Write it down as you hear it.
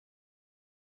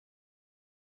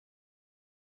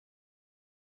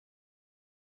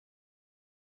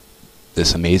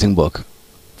this amazing book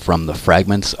from the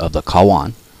fragments of the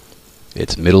Kawan.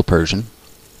 It's Middle Persian.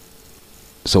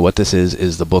 So what this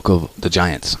is the Book of the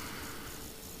Giants.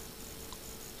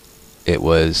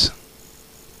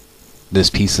 This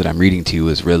piece that I'm reading to you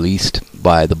was released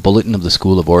by the Bulletin of the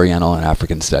School of Oriental and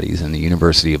African Studies in the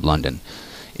University of London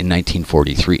in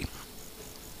 1943.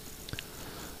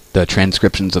 The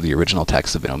transcriptions of the original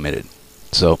text have been omitted.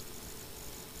 So,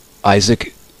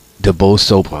 Isaac de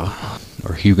Beausobre,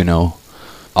 or Huguenot,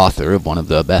 author of one of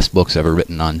the best books ever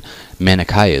written on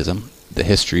Manichaeism,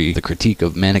 the critique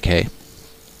of Manichae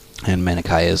and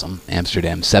Manichaeism,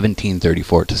 Amsterdam,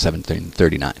 1734 to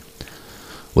 1739,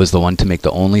 was the one to make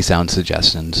the only sound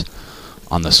suggestions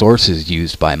on the sources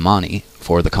used by Mani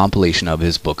for the compilation of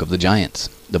his Book of the Giants,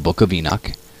 the Book of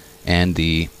Enoch, and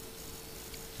then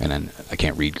I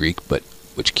can't read Greek, but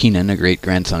which Kenan, a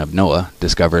great-grandson of Noah,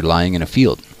 discovered lying in a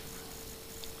field.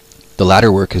 The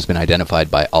latter work has been identified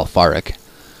by Alfaric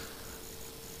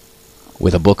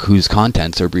with a book whose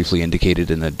contents are briefly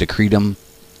indicated in the Decretum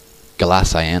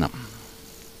Galasianum.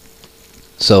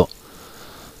 So,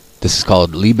 this is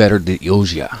called Liber de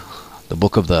Iogia, the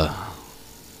Book of the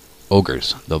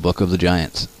Ogres, the Book of the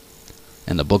Giants,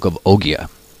 and the Book of Ogia.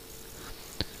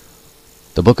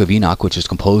 The Book of Enoch, which is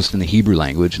composed in the Hebrew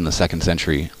language in the 2nd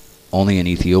century, only an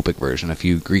Ethiopic version, a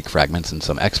few Greek fragments, and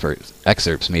some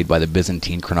excerpts made by the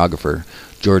Byzantine chronographer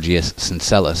Georgius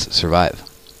Syncellus survive.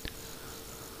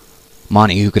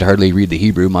 Mani, who could hardly read the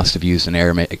Hebrew, must have used an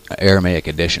Aramaic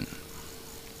edition.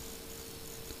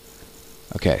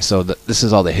 Okay, so this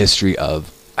is all the history of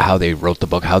how they wrote the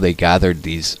book, how they gathered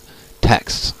these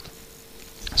texts.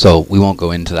 So we won't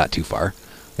go into that too far.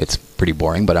 It's pretty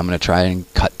boring, but I'm going to try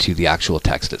and cut to the actual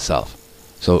text itself.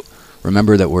 So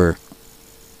remember that we're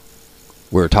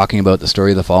talking about the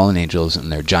story of the fallen angels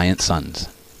and their giant sons.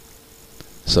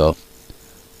 So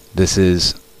this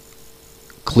is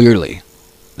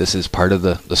part of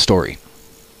the story.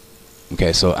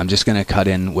 Okay, so I'm just going to cut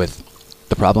in with,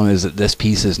 the problem is that this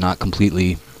piece is not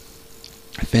completely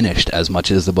finished as much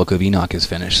as the Book of Enoch is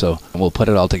finished, so we'll put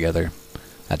it all together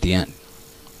at the end.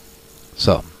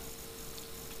 So,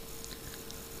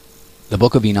 the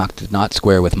Book of Enoch did not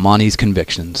square with Mani's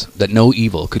convictions that no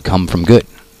evil could come from good.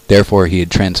 Therefore he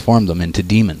had transformed them into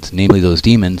demons, namely those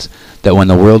demons that when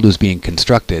the world was being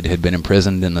constructed had been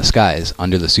imprisoned in the skies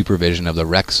under the supervision of the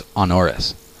Rex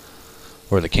Honoris,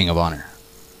 or the King of Honor.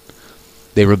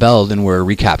 They rebelled and were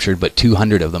recaptured, but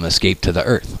 200 of them escaped to the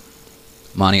earth.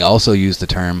 Mani also used the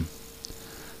term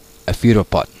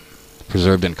Ephiropot,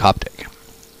 preserved in Coptic.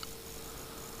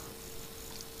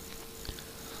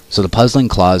 So the puzzling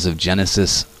clause of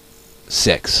Genesis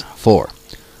 6:4,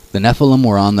 the Nephilim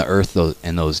were on the earth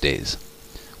in those days,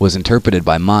 was interpreted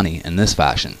by Mani in this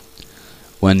fashion.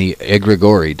 When the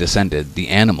egregori descended, the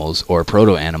animals, or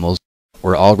proto-animals,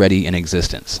 were already in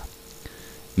existence.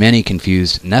 Many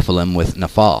confused Nephilim with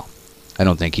Nephal. I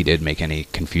don't think he did make any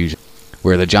confusion.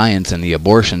 Where the giants and the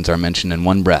abortions are mentioned in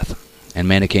one breath, and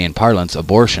Manichaean parlance,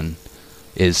 abortion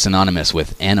is synonymous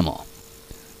with animal.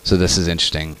 So this is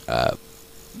interesting,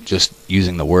 just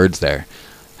using the words there,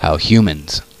 how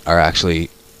humans are actually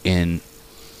in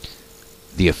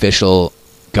the official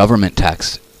government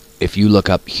text. If you look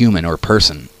up human or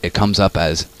person, it comes up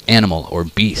as animal or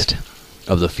beast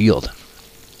of the field.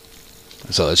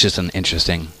 So it's just an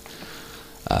interesting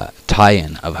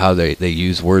tie-in of how they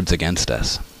use words against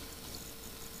us.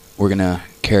 We're going to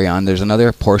carry on. There's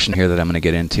another portion here that I'm going to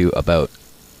get into about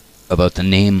the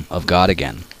name of God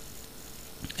again,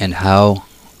 and how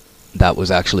that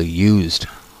was actually used,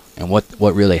 and what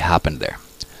really happened there.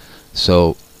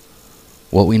 So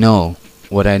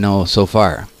what I know so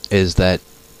far is that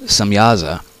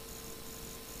Samyaza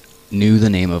knew the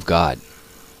name of God,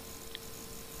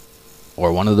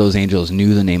 or one of those angels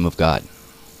knew the name of God,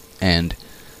 and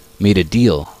made a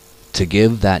deal to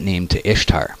give that name to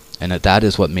Ishtar, and that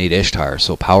is what made Ishtar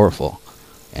so powerful,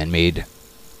 and made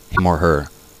him or her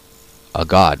a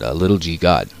god, a little g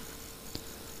god.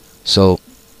 So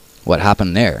what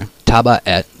happened there,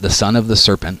 Taba'et, the son of the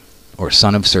serpent, or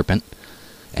son of serpent,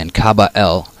 and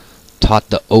Kaba'el taught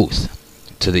the oath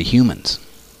to the humans,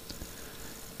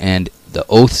 and the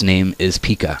oath's name is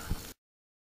Pika.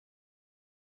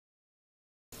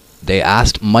 They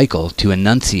asked Michael to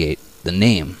enunciate the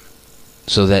name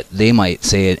so that they might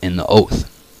say it in the oath,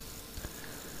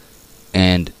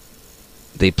 and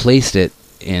they placed it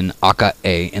in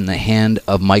Aka'e, in the hand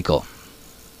of Michael.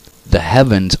 The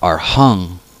heavens are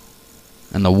hung,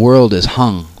 and the world is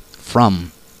hung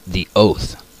from the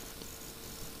oath.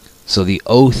 So the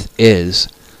oath is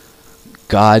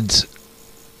God's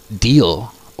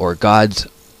deal, or God's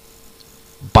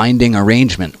binding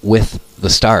arrangement with the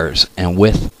stars and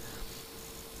with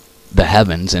the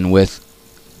heavens and with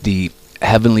the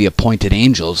heavenly appointed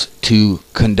angels to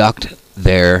conduct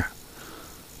their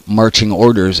marching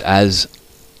orders as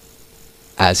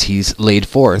he's laid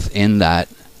forth in that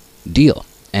deal.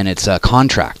 And it's a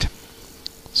contract.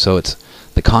 So it's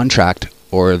the contract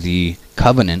or the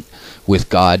covenant with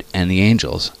God and the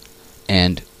angels.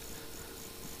 And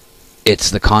it's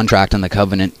the contract and the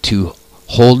covenant to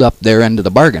hold up their end of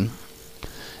the bargain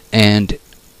and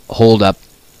hold up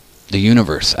the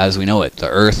universe as we know it, the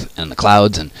earth and the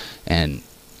clouds and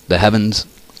the heavens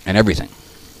and everything.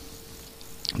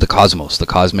 The cosmos, the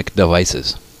cosmic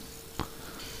devices.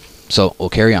 So we'll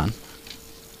carry on.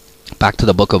 Back to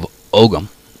the book of Ogum,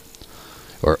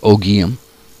 or Ogium.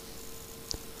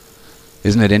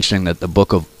 Isn't it interesting that the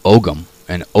book of Ogum,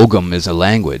 and Ogum is a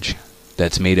language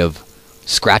that's made of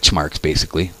scratch marks,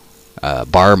 basically,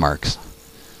 bar marks,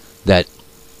 that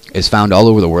is found all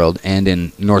over the world and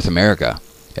in North America.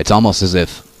 It's almost as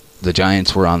if the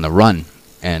giants were on the run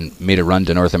and made a run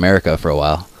to North America for a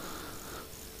while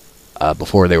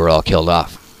before they were all killed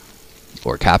off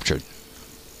or captured.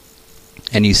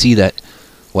 And you see that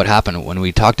what happened when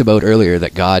we talked about earlier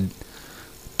that God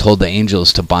told the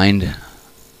angels to bind.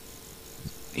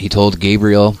 He told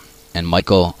Gabriel and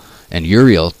Michael and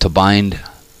Uriel to bind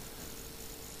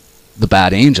the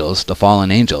bad angels, the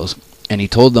fallen angels, and he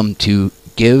told them to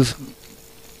give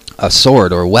a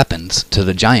sword or weapons to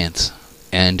the giants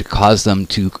and cause them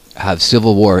to have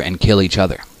civil war and kill each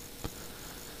other.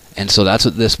 And so that's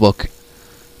what this book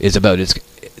is about.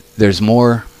 There's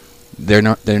more. They're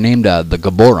named the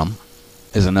Gaborim,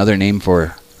 is another name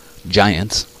for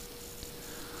giants,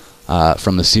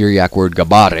 from the Syriac word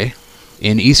Gabare.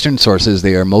 In Eastern sources,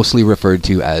 they are mostly referred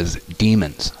to as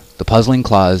demons. The puzzling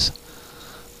clause,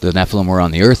 the Nephilim were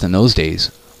on the earth in those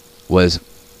days, was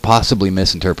possibly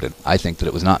misinterpreted. I think that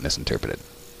it was not misinterpreted.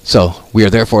 So, we are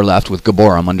therefore left with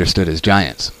Gaborim, understood as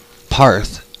giants.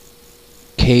 Parth,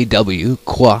 KW,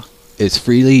 Kwa, is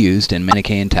freely used in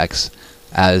Manichaean texts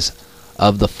as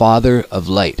of the father of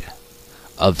light,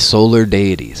 of solar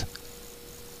deities,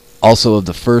 also of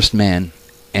the first man,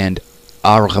 and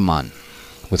Arhaman,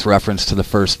 with reference to the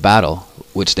first battle,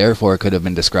 which therefore could have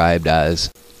been described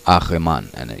as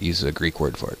Achaman, and it uses a Greek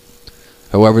word for it.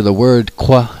 However, the word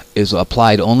Kwa is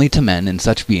applied only to men and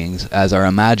such beings as are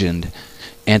imagined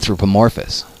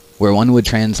anthropomorphous. Where one would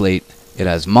translate it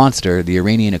as monster, the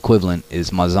Iranian equivalent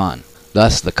is Mazan.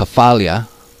 Thus, the Kafalia,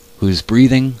 whose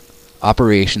breathing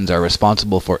operations are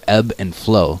responsible for ebb and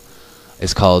flow,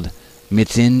 is called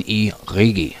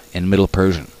Mitzin-i-Rigi in Middle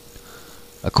Persian.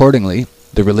 Accordingly,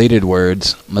 the related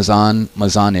words Mazan,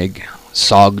 Mazanig,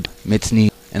 Sogd,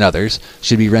 Mitzni, and others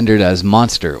should be rendered as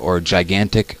monster or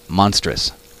gigantic,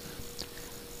 monstrous.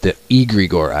 The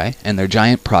Egrigori and their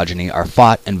giant progeny are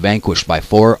fought and vanquished by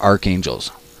 4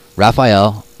 archangels: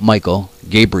 Raphael, Michael,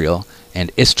 Gabriel,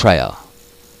 and Israel,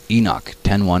 Enoch,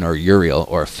 Tenwan, or Uriel,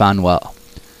 or Phanuel.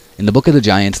 In the Book of the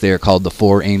Giants they are called the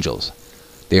 4 angels.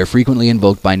 They are frequently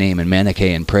invoked by name in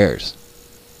Manichaean prayers.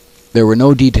 There were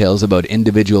no details about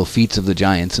individual feats of the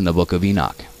giants in the Book of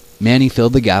Enoch. Mani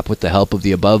filled the gap with the help of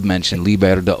the above-mentioned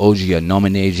Liber de Ogia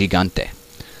Nomine Gigante.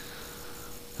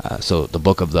 So the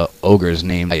book of the ogres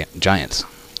named giants.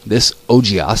 This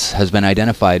Ogias has been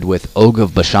identified with Og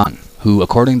of Bashan, who,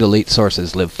 according to late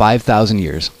sources, lived 5,000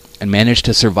 years and managed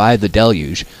to survive the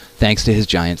deluge thanks to his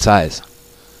giant size.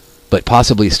 But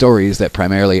possibly stories that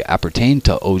primarily appertained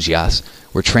to Ogias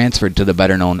were transferred to the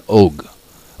better-known Og,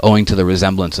 owing to the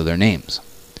resemblance of their names.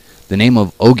 The name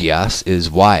of Ogias is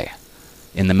Y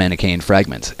in the Manichaean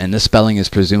fragments, and this spelling is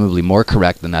presumably more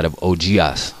correct than that of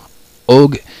Ogias.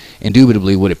 Og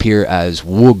indubitably would appear as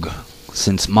Wug,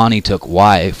 since Mani took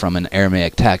Y from an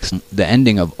Aramaic text. The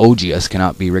ending of Ogias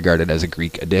cannot be regarded as a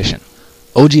Greek addition.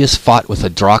 Ogias fought with a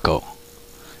Draco,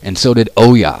 and so did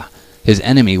Oya. His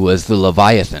enemy was the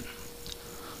Leviathan.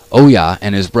 Oya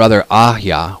and his brother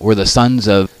Ahya were the sons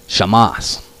of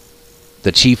Shamas,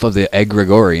 the chief of the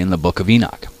Egregori in the Book of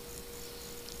Enoch.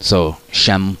 So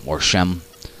Shem or Shem,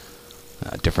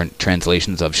 different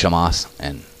translations of Shamas,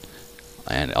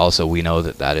 and also we know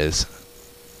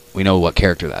we know what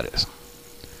character that is.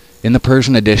 In the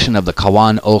Persian edition of the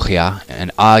Kawan Ohia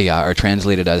and Aya are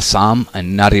translated as Sam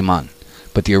and Nariman,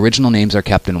 but the original names are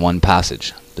kept in one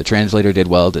passage. The translator did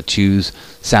well to choose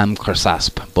Sam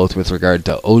Kersasp, both with regard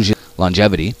to Ogia's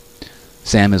longevity.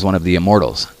 Sam is one of the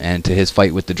immortals, and to his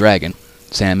fight with the dragon.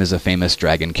 Sam is a famous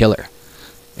dragon killer.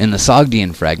 In the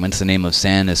Sogdian fragments, the name of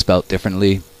San is spelt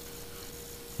differently.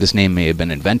 This name may have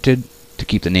been invented to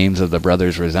keep the names of the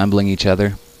brothers resembling each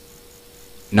other.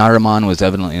 Nariman was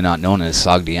evidently not known as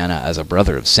Sogdiana as a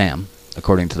brother of Sam.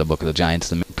 according to the Book of the Giants.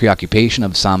 The preoccupation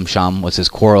of Sam-Sham was his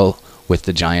quarrel with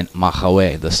the giant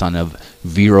Mahawe, the son of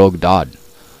Virog-Dod,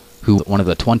 who was one of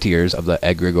the 20ers of the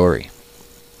egregori.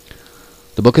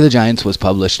 The Book of the Giants was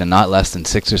published in not less than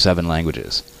 6 or 7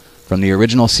 languages. From the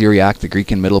original Syriac, the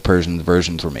Greek and Middle Persian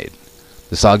versions were made.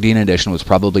 The Sogdian edition was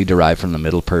probably derived from the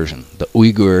Middle Persian, the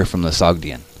Uyghur from the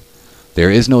Sogdian.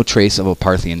 There is no trace of a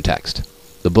Parthian text.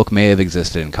 The book may have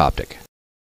existed in Coptic.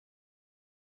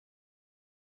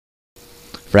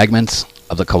 Fragments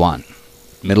of the Kawan,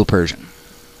 Middle Persian.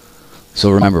 So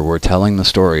remember, we're telling the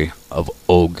story of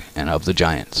Og and of the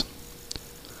giants.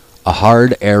 A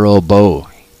hard arrow bow,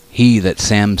 he that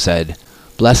Sam said,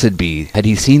 blessed be, had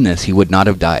he seen this he would not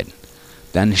have died.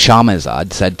 Then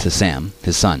Shamazad said to Sam,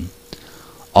 his son,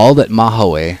 all that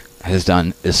Mahawe has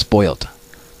done is spoilt.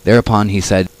 Thereupon he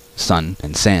said, son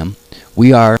and Sam,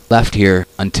 we are left here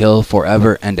until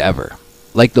forever and ever,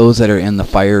 like those that are in the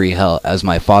fiery hell, as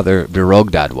my father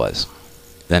Virogdad was.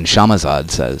 Then Shamazad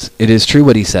says, it is true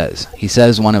what he says. He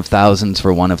says one of thousands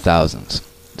for one of thousands.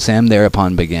 Sam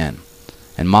thereupon began,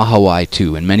 and Mahawai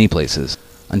too, in many places,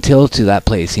 until to that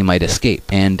place he might escape,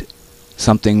 and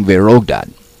something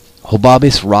Virogdad.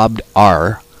 Hobabis robbed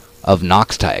Ar of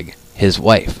Noxtag, his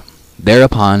wife.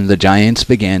 Thereupon the giants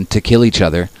began to kill each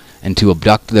other, and to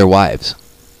abduct their wives.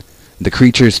 The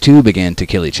creatures too began to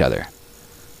kill each other.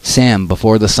 Sam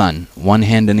before the sun, one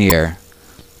hand in the air,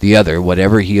 the other,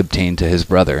 whatever he obtained to his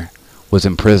brother, was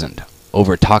imprisoned,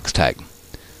 over Toxtag.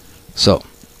 So,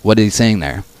 what he's saying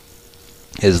there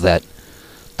is that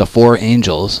the 4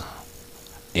 angels,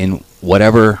 in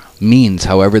whatever means,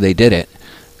 however they did it,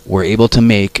 were able to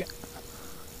make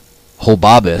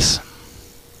Hobabis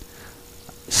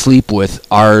sleep with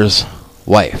Ar's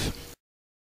wife.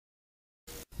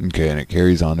 Okay, and it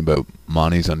carries on about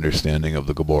Mani's understanding of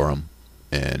the Gaborim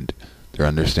and their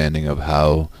understanding of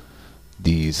how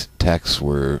these texts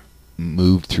were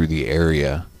moved through the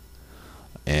area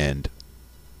and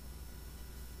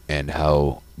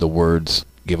how the words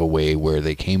give away where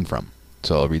they came from.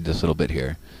 So I'll read this little bit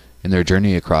here. In their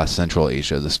journey across Central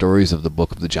Asia, the stories of the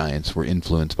Book of the Giants were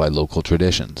influenced by local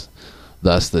traditions.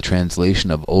 Thus, the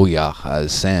translation of Oyah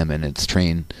as Sam and its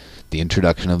train, the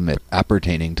introduction of myth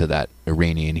appertaining to that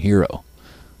Iranian hero.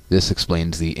 This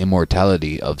explains the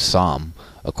immortality of Sam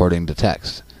according to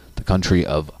text. The country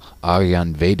of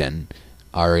Aryan Veden,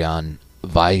 Aryan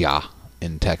Vaya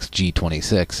in text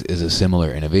G26 is a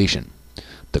similar innovation.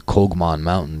 The Kogman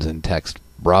Mountains in text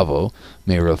Bravo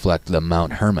may reflect the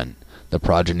Mount Hermon. The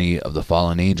progeny of the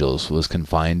fallen angels was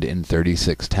confined in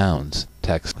 36 towns,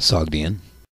 text Sogdian.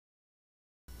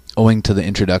 Owing to the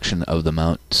introduction of the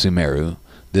Mount Sumeru,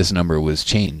 this number was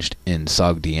changed in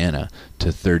Sogdiana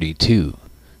to 32,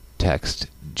 text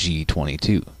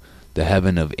G22. The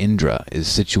heaven of Indra is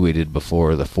situated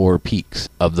before the 4 peaks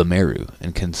of the Meru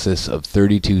and consists of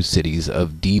 32 cities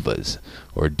of Devas,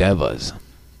 or Devas.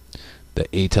 The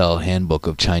Atel Handbook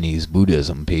of Chinese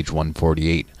Buddhism, page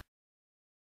 148.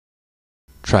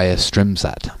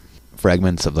 Triastrimsat.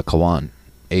 Fragments of the Kawan,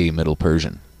 A. Middle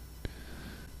Persian.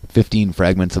 15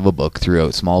 fragments of a book threw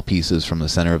out small pieces from the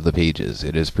center of the pages.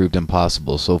 It has proved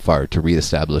impossible so far to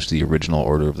re-establish the original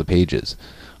order of the pages,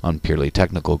 on purely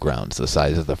technical grounds, the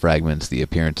size of the fragments, the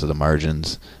appearance of the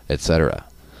margins, etc.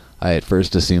 I at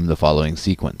first assumed the following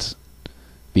sequence.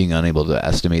 Being unable to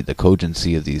estimate the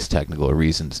cogency of these technical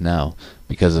reasons now,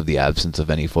 because of the absence of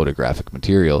any photographic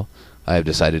material, I have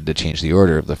decided to change the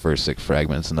order of the first 6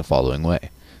 fragments in the following way.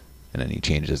 And then he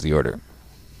changes the order.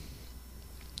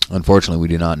 Unfortunately, we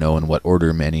do not know in what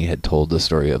order Mani had told the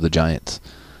story of the giants.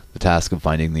 The task of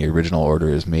finding the original order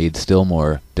is made still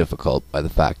more difficult by the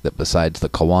fact that besides the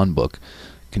Kawan book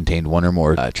contained 1 or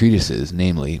more treatises,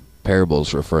 namely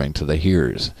parables referring to the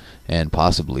hearers, and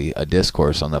possibly a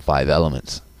discourse on the 5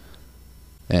 elements.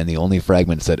 And the only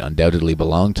fragments that undoubtedly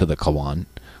belong to the Kawan,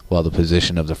 while the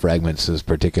position of the fragments is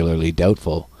particularly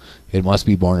doubtful, it must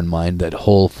be borne in mind that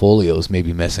whole folios may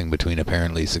be missing between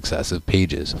apparently successive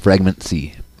pages. Fragment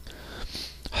C.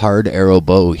 Hard arrow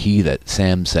bow, he that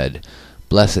Sam said,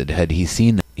 blessed had he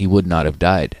seen he would not have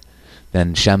died.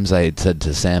 Then Shamzaid said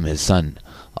to Sam his son,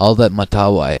 all that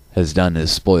Matawai has done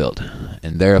is spoiled.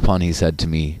 And thereupon he said to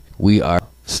me, we are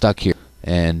stuck here,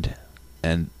 and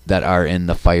that are in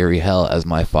the fiery hell as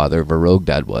my father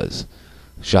Virogdad was.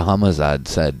 Shahamazad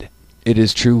said, it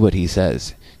is true what he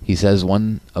says. He says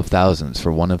one of thousands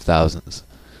for one of thousands.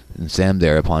 And Sam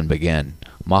thereupon began,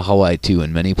 Mahawai too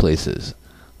in many places,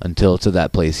 until to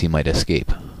that place he might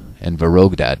escape. And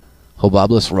Virogdad,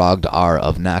 Hobablis rogged Ar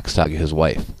of Naxtag his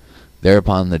wife.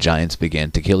 Thereupon the giants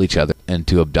began to kill each other and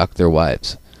to abduct their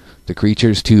wives. The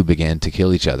creatures too began to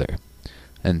kill each other.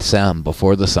 And Sam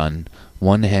before the sun,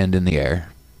 one hand in the air,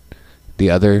 the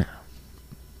other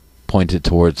pointed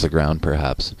towards the ground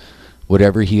perhaps.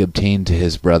 Whatever he obtained to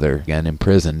his brother, again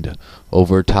imprisoned,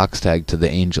 over Toxtag to the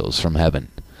angels from heaven.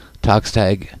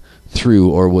 Toxtag threw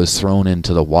or was thrown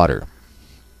into the water.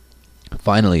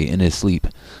 Finally, in his sleep,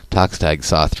 Toxtag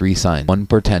saw 3 signs, one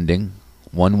portending,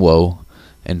 one woe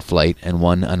and flight, and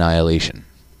one annihilation.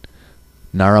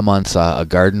 Naraman saw a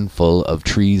garden full of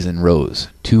trees in rows.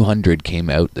 200 came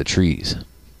out the trees.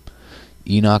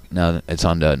 Enoch, now it's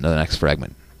on to the next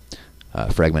fragment,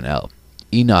 fragment L.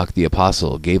 Enoch the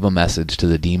apostle gave a message to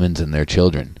the demons and their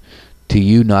children. To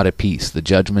you not a peace, the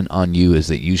judgment on you is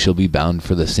that you shall be bound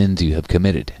for the sins you have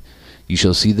committed. You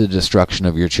shall see the destruction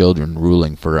of your children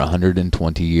ruling for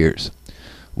 120 years.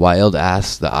 Wild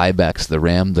ass, the ibex, the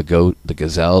ram, the goat, the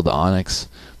gazelle, the onyx,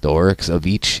 the oryx, of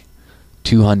each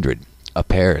 200, a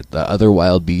pair. The other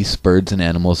wild beasts, birds and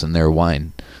animals, and their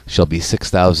wine shall be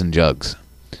 6,000 jugs.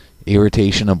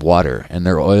 Irritation of water, and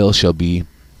their oil shall be,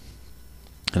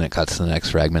 and it cuts to the next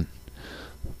fragment,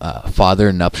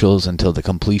 father nuptials until the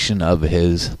completion of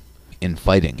his in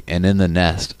fighting. And in the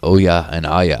nest, Oya and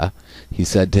Aya, he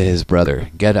said to his brother,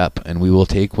 Get up, and we will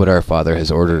take what our father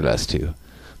has ordered us to,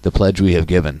 the pledge we have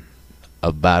given,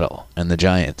 of battle, and the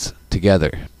giants,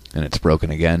 together. And it's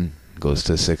broken again, goes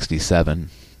to 67.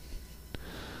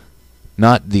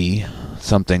 Not the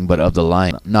something but of the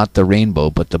lion, not the rainbow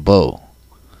but the bow,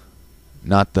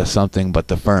 not the something but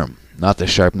the firm, not the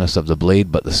sharpness of the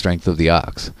blade but the strength of the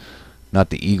ox, not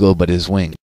the eagle but his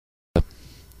wing. And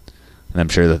I'm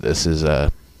sure that this is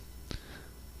a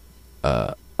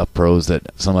prose that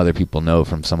some other people know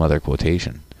from some other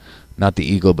quotation. Not the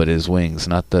eagle but his wings,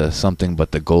 not the something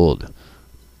but the gold,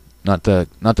 not the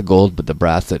gold but the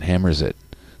brass that hammers it,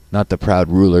 not the proud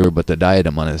ruler but the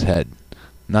diadem on his head,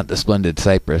 not the splendid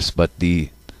cypress but the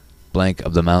blank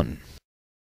of the mountain,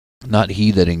 not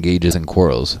he that engages in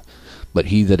quarrels, but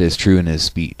he that is true in his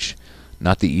speech,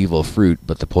 not the evil fruit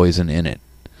but the poison in it,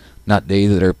 not they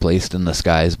that are placed in the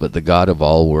skies but the God of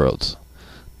all worlds,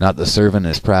 not the servant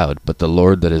is proud but the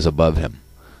Lord that is above him,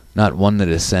 not one that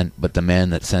is sent but the man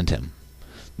that sent him.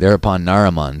 Thereupon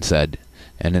Naraman said,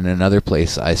 And in another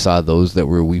place I saw those that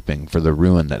were weeping for the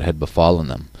ruin that had befallen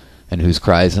them, and whose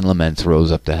cries and laments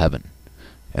rose up to heaven.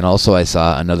 And also I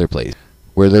saw another place,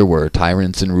 where there were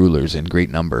tyrants and rulers in great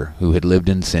number, who had lived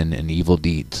in sin and evil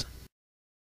deeds.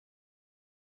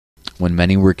 When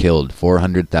many were killed,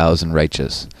 400,000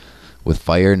 righteous, with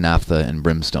fire, naphtha, and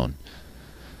brimstone.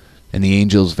 And the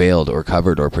angels veiled or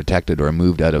covered or protected or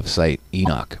moved out of sight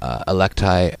Enoch,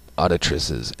 electi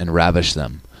auditrices, and ravished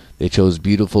them. They chose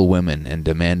beautiful women and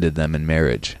demanded them in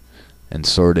marriage, and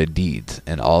sordid deeds,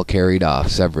 and all carried off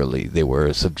severally. They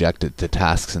were subjected to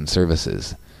tasks and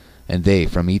services. And they,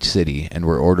 from each city, and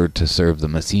were ordered to serve the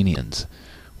Messenians,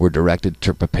 were directed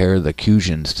to prepare the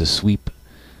Cusians to sweep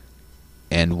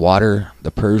and water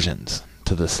the Persians,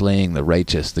 to the slaying the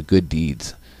righteous, the good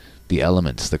deeds, the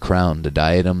elements, the crown, the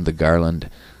diadem, the garland,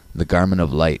 the garment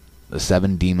of light, the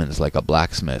 7 demons like a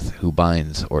blacksmith, who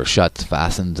binds, or shuts,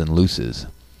 fastens, and looses,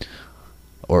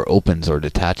 or opens or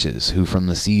detaches, who from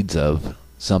the seeds of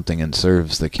something and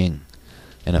serves the king,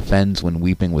 and offends when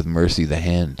weeping with mercy the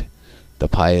hand the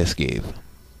pious gave,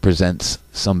 presents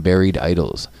some buried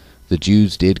idols. The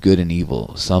Jews did good and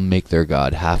evil, some make their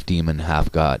God half demon,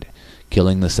 half God,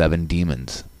 killing the 7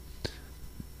 demons.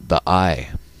 The eye,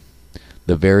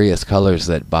 the various colors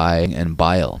that bile and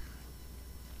bile,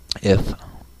 if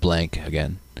blank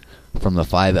again, from the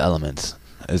 5 elements,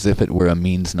 as if it were a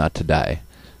means not to die.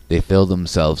 They fill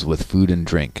themselves with food and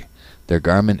drink. Their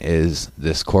garment is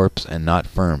this corpse and not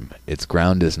firm. Its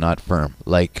ground is not firm,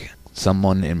 like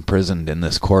someone imprisoned in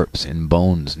this corpse, in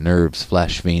bones, nerves,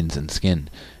 flesh, veins, and skin,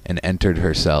 and entered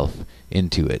herself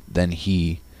into it. Then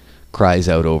he cries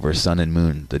out over sun and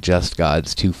moon, the just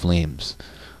gods, 2 flames,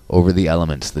 over the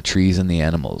elements, the trees and the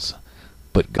animals.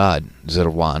 But God,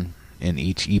 Zerwan, in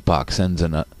each epoch sends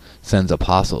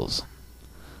apostles,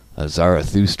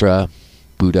 Zarathustra,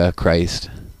 Buddha, Christ.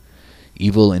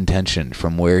 Evil intentioned,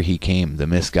 from where he came, the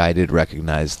misguided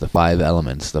recognize the 5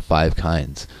 elements, the 5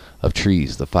 kinds of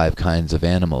trees, the 5 kinds of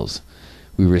animals.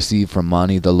 We receive from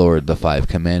Mani the Lord the 5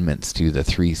 commandments to the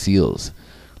 3 seals,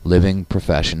 living,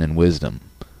 profession, and wisdom.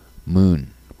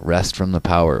 Moon, rest from the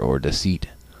power or deceit.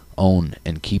 Own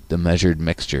and keep the measured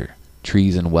mixture,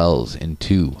 trees and wells in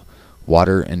 2,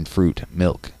 water and fruit,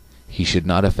 milk. He should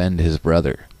not offend his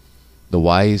brother. The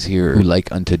wise hearer, who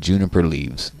like unto juniper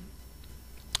leaves,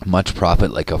 much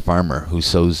profit like a farmer who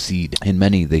sows seed. In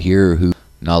many the hearer who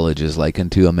knowledge is like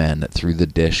unto a man that threw the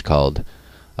dish called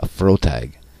a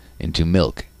frotag into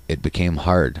milk. It became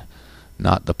hard.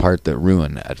 not the part that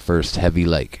ruin, at first heavy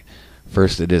like.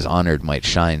 First it is honored might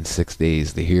shine 6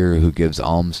 days. The hearer who gives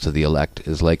alms to the elect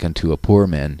is like unto a poor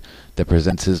man that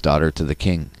presents his daughter to the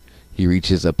king. He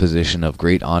reaches a position of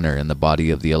great honor in the body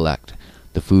of the elect.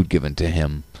 The food given to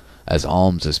him as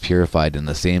alms is purified in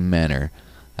the same manner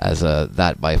as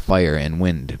that by fire and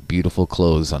wind. Beautiful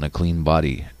clothes on a clean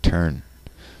body turn.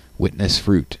 Witness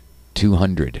fruit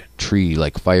 200. Tree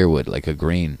like firewood, like a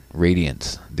grain.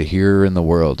 Radiance. The hearer in the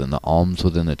world and the alms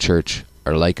within the church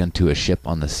are like unto a ship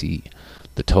on the sea.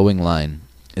 The towing line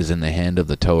is in the hand of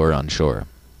the tower on shore.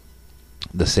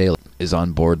 The sail is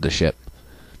on board the ship.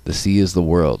 The sea is the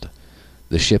world.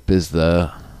 The ship is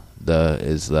the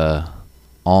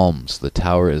alms. The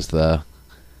tower is the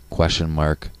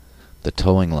the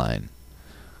towing line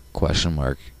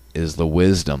is the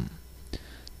wisdom.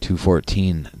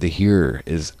 214. The hearer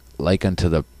is like unto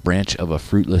the branch of a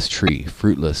fruitless tree,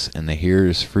 fruitless in the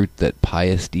hearer's fruit that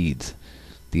pious deeds.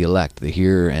 The elect, the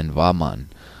hearer and Vaman,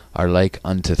 are like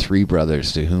unto 3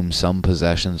 brothers to whom some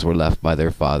possessions were left by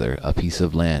their father, a piece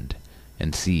of land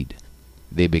and seed.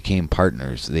 They became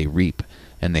partners, they reap,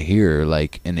 and the hearer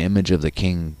like an image of the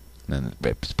king, and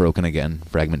it's broken again,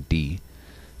 fragment D,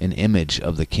 an image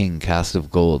of the king cast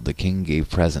of gold, the king gave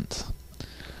presents.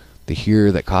 The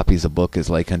hearer that copies a book is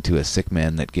like unto a sick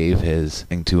man that gave his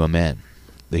thing to a man.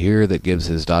 The hearer that gives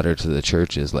his daughter to the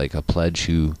church is like a pledge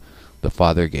who the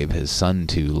father gave his son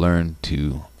to learn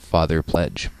to father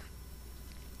pledge.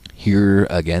 Here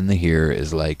again the hearer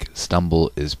is like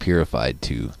stumble is purified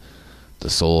to. The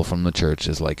soul from the church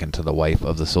is like unto the wife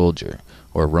of the soldier,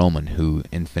 or Roman who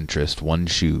infantrist 1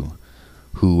 shoe.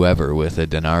 Whoever with a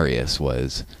denarius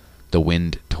was, the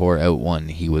wind tore out one,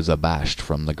 he was abashed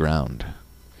from the ground.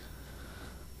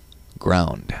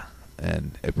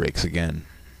 And it breaks again.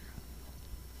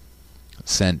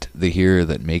 Sent, the hearer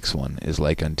that makes one is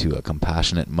like unto a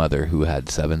compassionate mother who had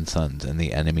 7 sons, and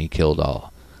the enemy killed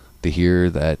all. The hearer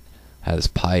that has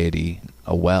piety,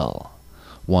 a well,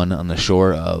 one on the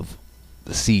shore of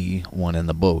the sea, one in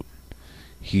the boat.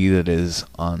 He that is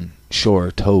on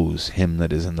shore tows him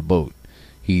that is in the boat.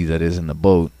 He that is in the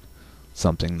boat,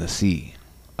 something the sea,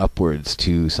 upwards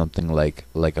to something like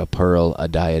a pearl, a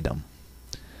diadem.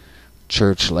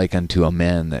 Church like unto a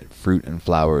man that fruit and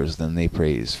flowers, then they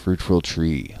praise. Fruitful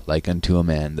tree, like unto a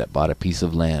man that bought a piece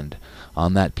of land.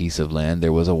 On that piece of land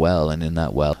there was a well, and in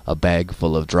that well a bag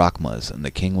full of drachmas, and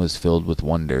the king was filled with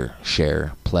wonder,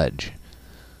 share, pledge.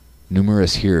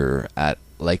 Numerous hearer at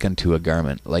like unto a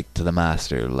garment, like to the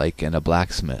master, like in a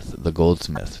blacksmith, the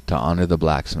goldsmith, to honor the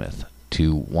blacksmith,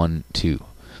 1, 2.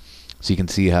 So you can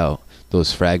see how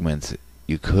those fragments,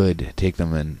 you could take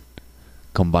them and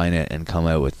combine it and come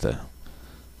out with the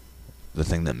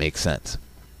thing that makes sense.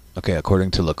 Okay,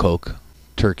 according to Lecoq,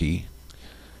 Turkey,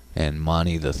 and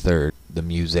Mani III, the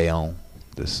Muséon,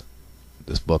 this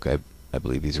book I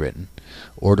believe he's written.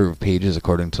 Order of pages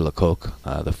according to Lecoq,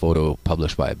 the photo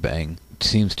published by Bang,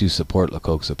 seems to support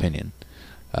Lecoq's opinion.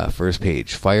 First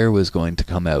page, fire was going to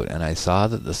come out, and I saw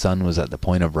that the sun was at the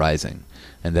point of rising,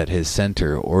 and that his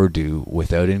center, or dew,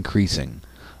 without increasing,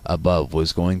 above,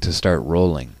 was going to start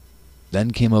rolling.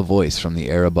 Then came a voice from the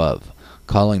air above,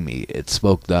 calling me. It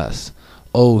spoke thus,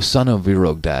 O son of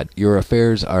Virogdad, your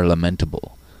affairs are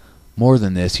lamentable. More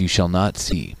than this you shall not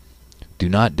see. Do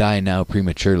not die now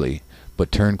prematurely,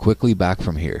 but turn quickly back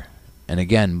from here. And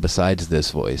again, besides this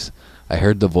voice, I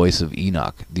heard the voice of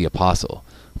Enoch, the apostle,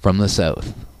 from the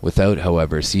south, without,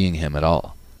 however, seeing him at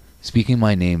all. Speaking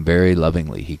my name very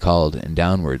lovingly, he called, and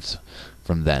downwards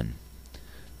from then.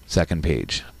 Second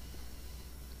page.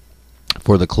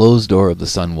 For the closed door of the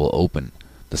sun will open,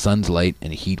 the sun's light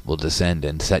and heat will descend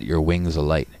and set your wings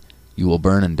alight. You will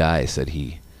burn and die, said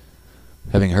he.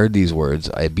 Having heard these words,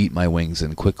 I beat my wings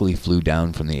and quickly flew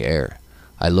down from the air.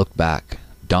 I looked back.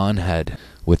 Dawn had,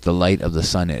 with the light of the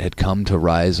sun, it had come to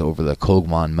rise over the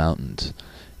Kogman mountains.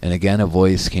 And again a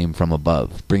voice came from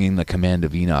above, bringing the command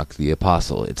of Enoch the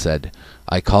apostle. It said,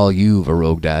 I call you,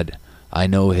 Virogdad. I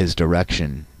know his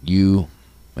direction. You,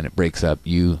 and it breaks up,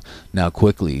 you, now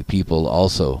quickly, people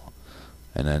also.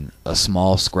 And then a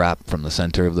small scrap from the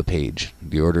center of the page.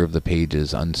 The order of the page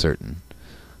is uncertain.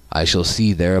 I shall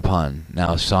see thereupon.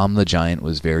 Now Som the giant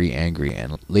was very angry,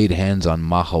 and laid hands on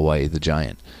Mahawai the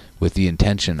giant, with the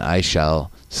intention I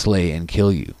shall slay and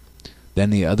kill you. Then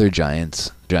the other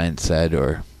giants said,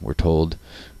 or were told,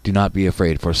 Do not be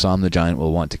afraid, for Som the giant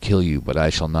will want to kill you, but I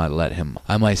shall not let him.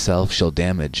 I myself shall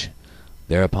damage.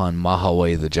 Thereupon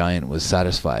Mahawai the giant was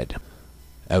satisfied.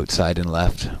 Outside and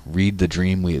left, read the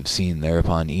dream we have seen.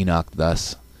 Thereupon Enoch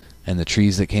thus, and the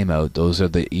trees that came out, those are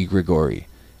the Egregori,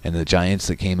 and the giants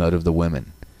that came out of the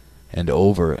women, and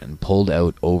over and pulled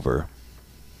out over.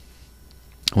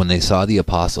 When they saw the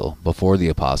apostle, before the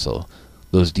apostle,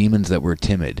 those demons that were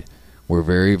timid were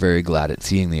very, very glad at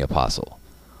seeing the apostle.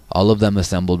 All of them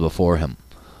assembled before him.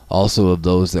 Also of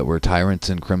those that were tyrants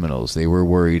and criminals, they were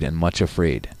worried and much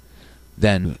afraid.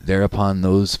 Then, thereupon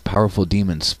those powerful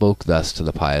demons spoke thus to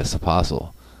the pious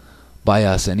apostle, By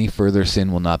us any further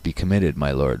sin will not be committed,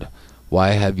 my lord.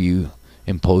 Why have you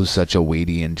imposed such a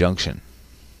weighty injunction?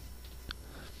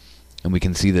 And we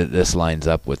can see that this lines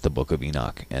up with the Book of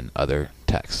Enoch and other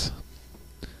texts.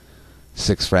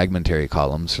 6 fragmentary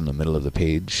columns from the middle of the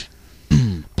page.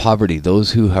 Poverty,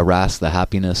 those who harass the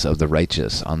happiness of the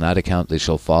righteous, on that account they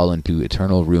shall fall into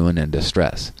eternal ruin and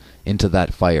distress, into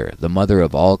that fire, the mother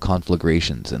of all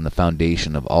conflagrations and the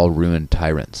foundation of all ruined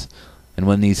tyrants. And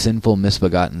when these sinful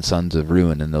misbegotten sons of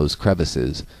ruin in those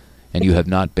crevices, and you have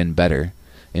not been better,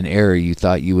 in error you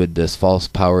thought you would this false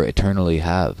power eternally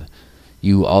have,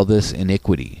 you all this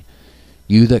iniquity,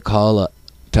 you that call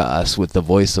to us with the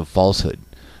voice of falsehood,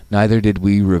 neither did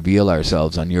we reveal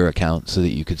ourselves on your account so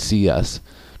that you could see us,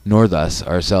 nor thus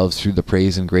ourselves through the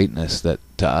praise and greatness that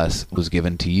to us was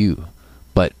given to you.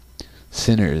 But,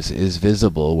 sinners, is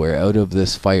visible where out of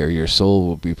this fire your soul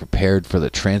will be prepared for the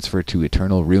transfer to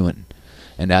eternal ruin.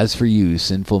 And as for you,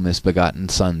 sinful misbegotten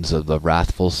sons of the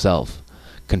wrathful self,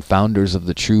 confounders of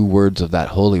the true words of that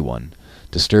Holy One,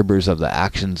 disturbers of the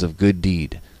actions of good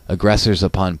deed, aggressors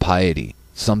upon piety,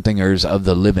 somethingers of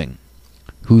the living,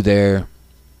 who there,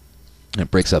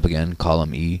 it breaks up again,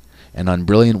 column E, and on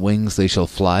brilliant wings they shall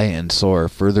fly and soar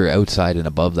further outside and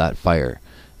above that fire,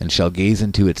 and shall gaze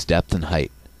into its depth and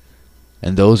height.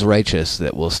 And those righteous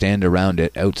that will stand around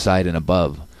it outside and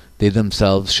above, they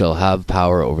themselves shall have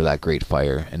power over that great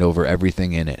fire, and over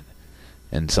everything in it,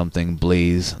 and something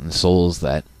blaze, and souls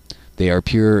that they are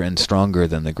purer and stronger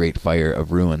than the great fire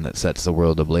of ruin that sets the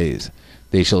world ablaze.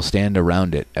 They shall stand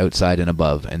around it, outside and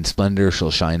above, and splendor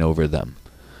shall shine over them.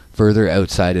 Further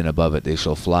outside and above it they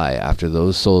shall fly, after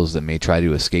those souls that may try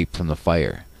to escape from the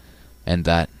fire. And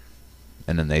then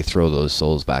they throw those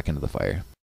souls back into the fire.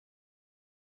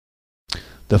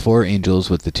 The 4 angels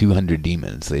with the 200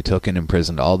 demons, they took and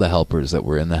imprisoned all the helpers that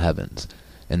were in the heavens,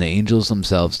 and the angels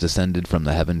themselves descended from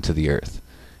the heaven to the earth.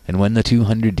 And when the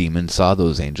 200 demons saw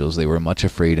those angels, they were much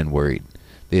afraid and worried.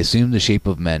 They assumed the shape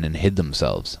of men and hid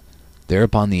themselves.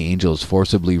 Thereupon the angels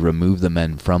forcibly removed the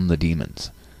men from the demons,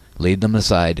 laid them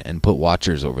aside, and put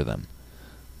watchers over them.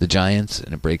 The giants,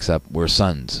 and it breaks up, were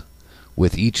sons,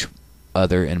 with each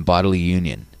other in bodily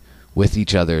union, with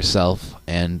each other self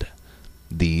and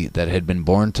the that had been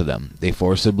born to them. They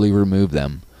forcibly removed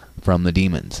them from the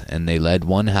demons, and they led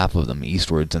one half of them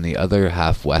eastwards and the other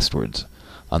half westwards,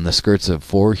 on the skirts of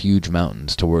 4 huge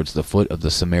mountains towards the foot of the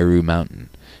Semeru mountain,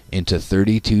 into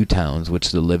 32 towns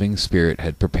which the living spirit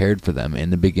had prepared for them in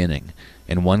the beginning,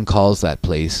 and one calls that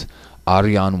place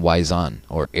Aryan Wizon,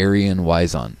 or Aryan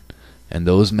Wizon. And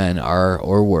those men are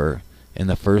or were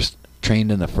trained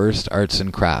in the first arts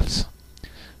and crafts.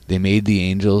 They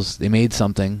made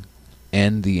something,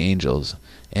 and the angels,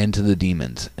 and to the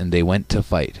demons, and they went to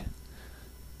fight.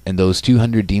 And those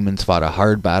 200 demons fought a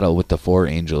hard battle with the 4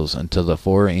 angels, until the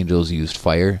 4 angels used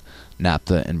fire,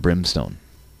 naphtha, and brimstone.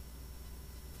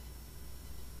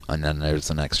 And then there's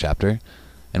the next chapter.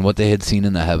 And what they had seen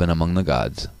in the heaven among the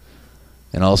gods,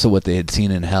 and also what they had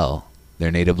seen in hell, their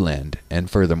native land, and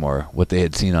furthermore, what they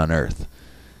had seen on earth.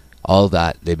 All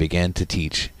that they began to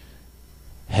teach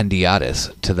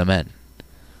Hendiadys to the men.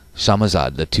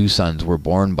 Shamazad, the 2 sons, were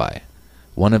born by.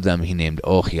 One of them he named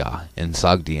Ohia. In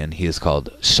Sogdian he is called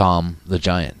Sham the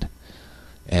giant.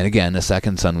 And again a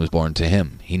second son was born to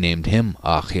him. He named him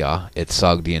Ahia. Its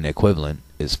Sogdian equivalent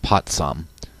is Patsam.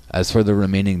 As for the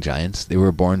remaining giants, they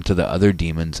were born to the other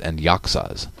demons and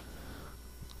Yaksas.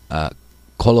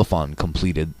 Colophon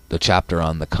completed the chapter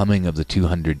on the coming of the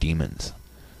 200 demons.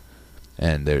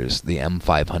 And there's the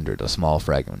M500, a small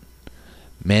fragment.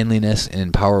 Manliness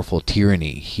and powerful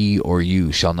tyranny, he or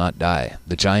you shall not die.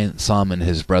 The giant Sam and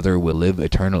his brother will live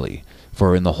eternally,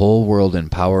 for in the whole world in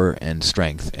power and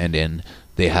strength, and in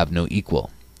they have no equal.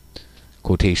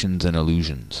 Quotations and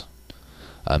allusions.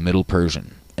 Middle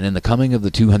Persian. And in the coming of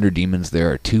the 200 demons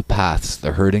there are 2 paths,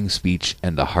 the hurting speech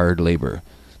and the hard labor.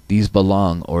 These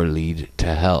belong or lead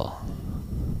to hell.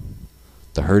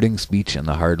 The hurting speech and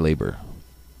the hard labor.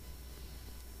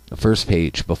 The first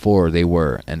page, before they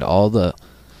were, and all the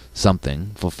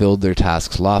something fulfilled their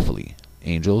tasks lawfully.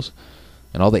 Angels,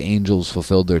 and all the angels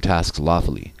fulfilled their tasks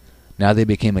lawfully. Now they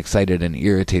became excited and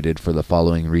irritated for the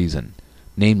following reason.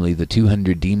 Namely, the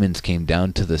 200 demons came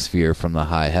down to the sphere from the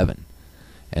high heaven.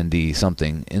 And the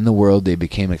something, in the world they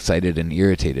became excited and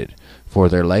irritated, for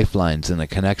their lifelines and the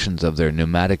connections of their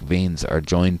pneumatic veins are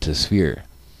joined to sphere.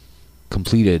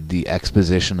 completed the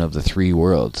exposition of the three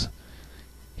worlds.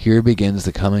 Here begins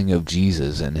the coming of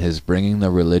Jesus and his bringing the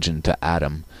religion to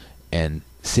Adam and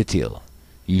Sittil.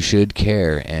 You should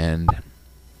care. And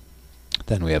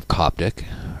then we have Coptic.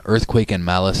 Earthquake and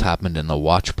malice happened in the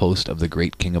watchpost of the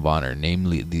great king of honor,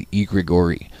 namely the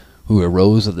Igregori, who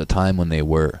arose at the time when they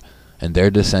were, and there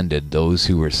descended those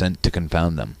who were sent to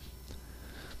confound them.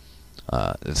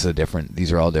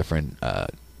 These are all different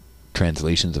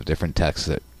translations of different texts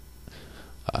that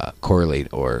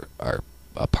correlate or are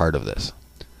a part of this.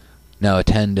 Now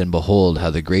attend and behold how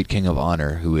the great king of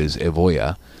honor, who is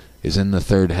Evoya, is in the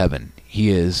third heaven. He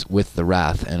is with the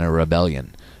wrath and a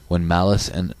rebellion, when malice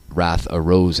and wrath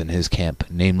arose in his camp,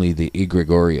 namely the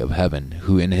Igregori of heaven,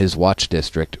 who in his watch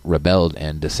district rebelled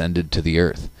and descended to the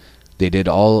earth. They did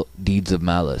all deeds of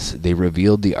malice. They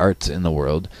revealed the arts in the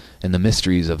world, and the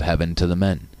mysteries of heaven to the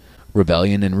men.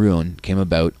 Rebellion and ruin came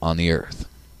about on the earth.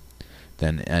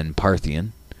 Then, and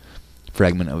Parthian,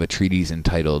 fragment of a treatise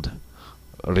entitled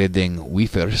Reding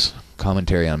Wefers,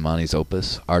 commentary on Mani's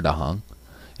opus, Ardahang,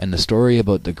 and the story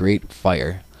about the great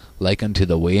fire, like unto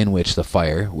the way in which the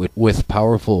fire, with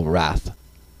powerful wrath,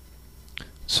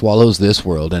 swallows this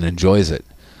world and enjoys it,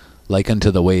 like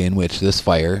unto the way in which this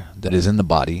fire, that is in the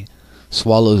body,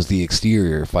 swallows the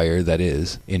exterior fire that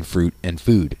is in fruit and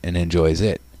food, and enjoys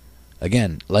it.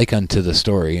 Again, like unto the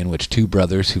story in which two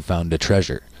brothers who found a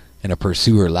treasure, and a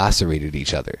pursuer lacerated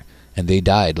each other, and they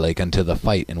died, like unto the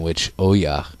fight in which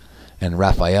Oyah and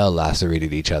Raphael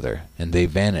lacerated each other, and they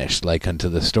vanished, like unto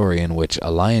the story in which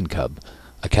a lion cub,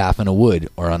 a calf in a wood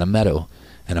or on a meadow,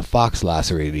 and a fox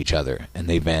lacerated each other, and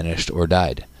they vanished or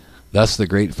died. Thus the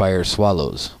great fire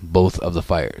swallows both of the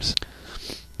fires.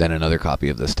 Then another copy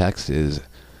of this text is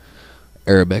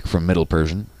Arabic from Middle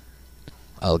Persian,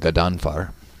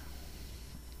 Al-Ghadanfar.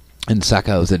 In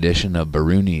Sakau's edition of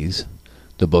Biruni's,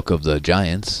 the Book of the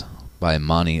Giants, by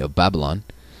Mani of Babylon,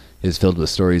 is filled with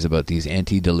stories about these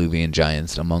antediluvian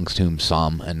giants, amongst whom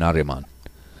Som and Nariman.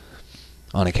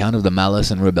 On account of the malice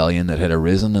and rebellion that had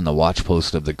arisen in the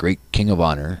watchpost of the great king of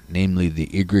honor, namely the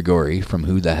Igregori, from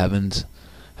whom the heavens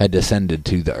had descended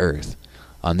to the earth,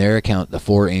 on their account the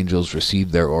four angels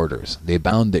received their orders. They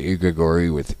bound the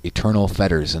Igregori with eternal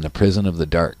fetters in the prison of the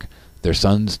dark. Their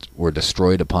sons were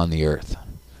destroyed upon the earth.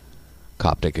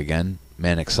 Coptic again,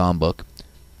 Manic Psalm Book.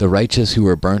 The righteous who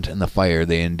were burnt in the fire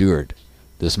they endured,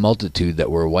 this multitude that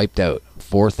were wiped out,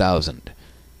 4,000.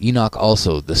 Enoch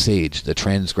also, the sage, the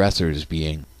transgressors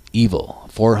being evil,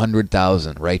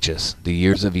 400,000 righteous, the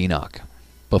years of Enoch.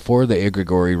 Before the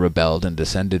Igregori rebelled and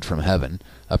descended from heaven,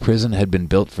 a prison had been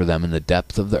built for them in the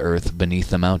depth of the earth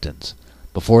beneath the mountains.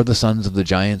 Before the sons of the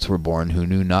giants were born who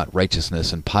knew not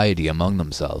righteousness and piety among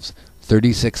themselves,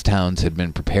 36 towns had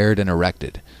been prepared and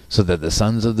erected, so that the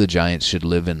sons of the giants should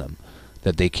live in them,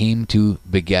 that they came to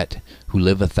beget who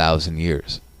live 1,000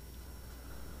 years.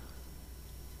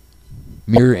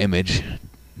 Mirror image,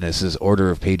 this is order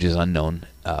of pages unknown,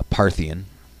 Parthian.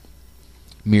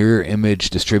 Mirror image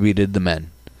distributed the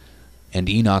men, and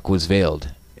Enoch was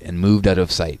veiled, and moved out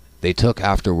of sight. They took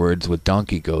afterwards with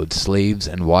donkey goads slaves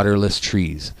and waterless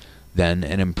trees, then,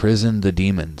 and imprisoned the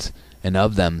demons, and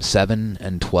of them 7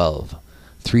 and 12,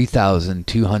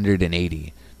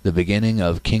 3,280, the beginning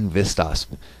of King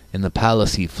Vistasp. In the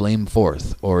palace he flamed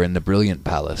forth, or in the brilliant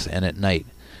palace, and at night.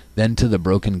 Then to the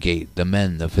broken gate, the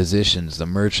men, the physicians, the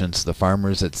merchants, the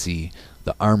farmers at sea,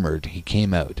 the armored, he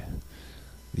came out.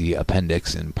 The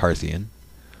appendix in Parthian.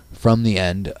 From the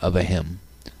end of a hymn.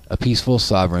 A peaceful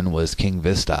sovereign was King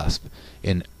Vistasp.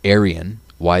 In Aryan,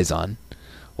 Wizon,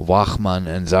 Wachman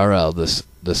and Zarel,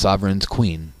 the sovereign's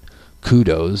queen,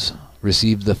 Kudos,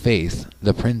 received the faith.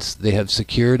 The prince, they have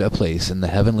secured a place in the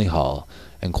heavenly hall,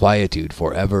 and quietude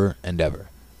for ever and ever.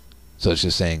 So it's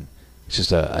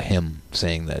just a hymn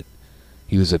saying that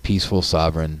he was a peaceful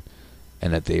sovereign,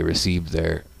 and that they received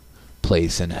their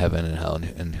place in heaven and hell,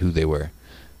 and who they were.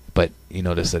 But you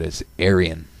notice that it's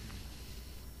Aryan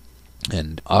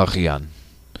and Aryan.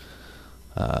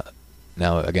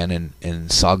 Now again in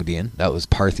Sogdian, that was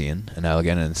Parthian, and now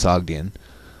again in Sogdian,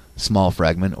 small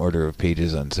fragment, order of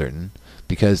pages uncertain,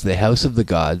 because the house of the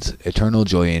gods, eternal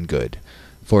joy and good.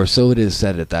 For so it is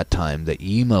said at that time that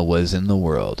Yima was in the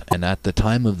world, and at the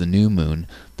time of the new moon,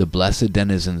 the blessed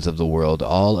denizens of the world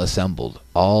all assembled,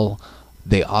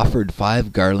 they offered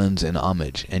 5 garlands in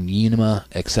homage, and Yima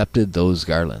accepted those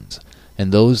garlands,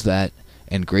 and those that,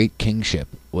 and great kingship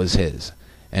was his,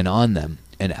 and on them,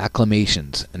 and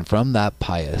acclamations, and from that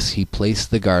pious he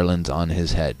placed the garlands on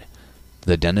his head,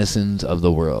 the denizens of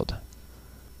the world.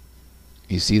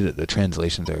 You see that the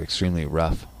translations are extremely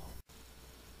rough.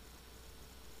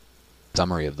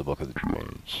 Summary of the Book of the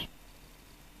Words.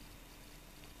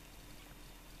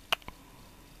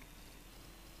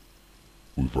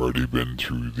 We've already been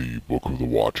through the Book of the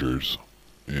Watchers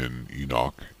in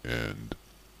Enoch, and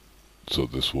so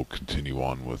this will continue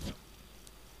on with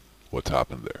what's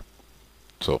happened there.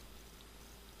 So,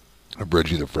 I've read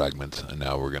you the fragments, and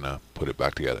now we're going to put it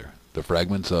back together. The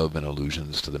fragments of and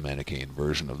allusions to the Manichaean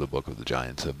version of the Book of the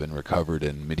Giants have been recovered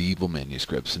in medieval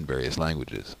manuscripts in various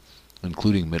languages,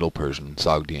 including Middle Persian,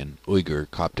 Sogdian,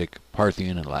 Uyghur, Coptic,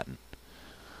 Parthian, and Latin.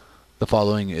 The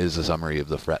following is a summary of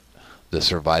the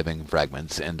surviving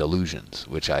fragments and allusions,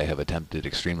 which I have attempted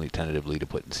extremely tentatively to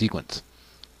put in sequence.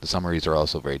 The summaries are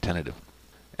also very tentative.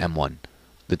 M1.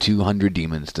 The 200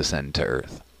 demons descend to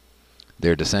earth.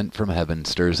 Their descent from heaven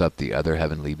stirs up the other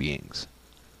heavenly beings.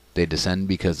 They descend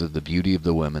because of the beauty of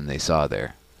the women they saw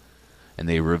there, and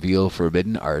they reveal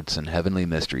forbidden arts and heavenly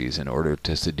mysteries in order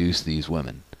to seduce these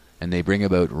women, and they bring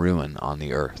about ruin on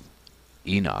the earth.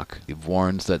 Enoch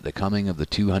warns that the coming of the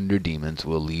 200 demons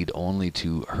will lead only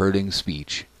to hurting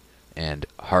speech and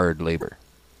hard labor.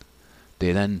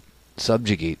 They then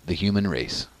subjugate the human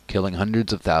race, killing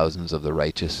hundreds of thousands of the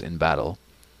righteous in battle,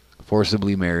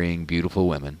 forcibly marrying beautiful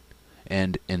women,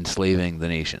 and enslaving the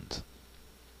nations.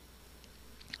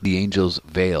 The angels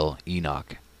veil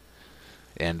Enoch,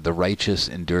 and the righteous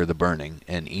endure the burning,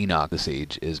 and Enoch the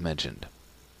sage is mentioned.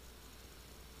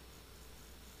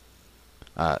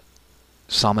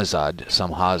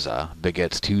 Samhaza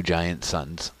begets two giant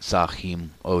sons, Sahim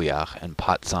Oyach and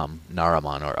Patsam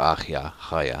Naraman or Achya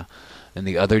Chaya, and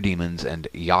the other demons and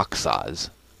Yaksas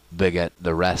beget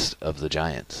the rest of the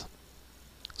giants.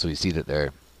 So we see that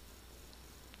there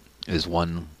is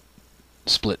one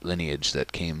split lineage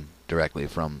that came directly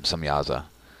from Samyaza,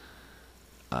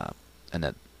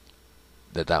 and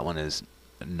that one is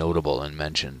notable and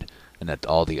mentioned, and that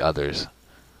all the others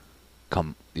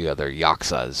the other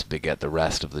Yaksas beget the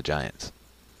rest of the giants.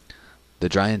 The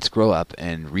giants grow up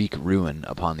and wreak ruin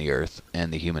upon the earth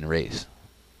and the human race.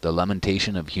 The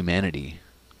lamentation of humanity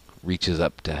reaches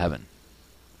up to heaven.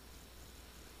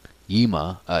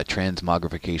 Yima, a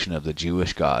transmogrification of the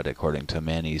Jewish god according to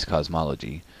Mani's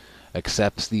cosmology,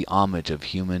 accepts the homage of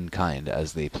humankind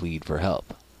as they plead for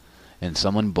help, and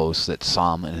someone boasts that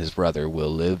Sam and his brother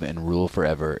will live and rule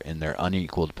forever in their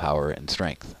unequaled power and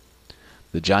strength.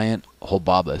 The giant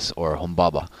Hobabas, or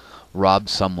Humbaba,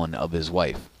 robs someone of his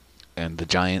wife, and the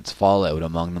giants fall out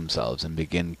among themselves and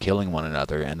begin killing one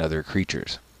another and other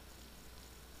creatures.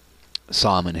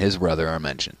 Sam and his brother are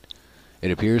mentioned. It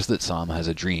appears that Sam has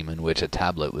a dream in which a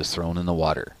tablet was thrown in the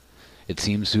water. It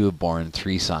seems to have borne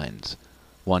 3 signs,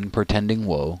 one portending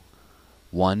woe,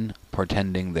 one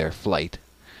portending their flight,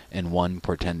 and one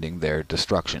portending their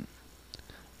destruction.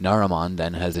 Naraman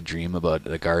then has a dream about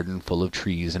a garden full of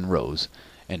trees and rose,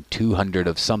 and 200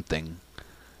 of something,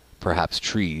 perhaps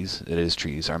trees,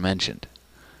 are mentioned.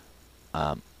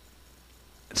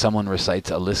 Someone recites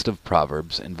a list of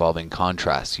proverbs involving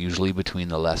contrasts, usually between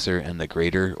the lesser and the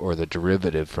greater or the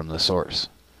derivative from the source.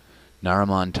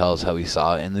 Naraman tells how he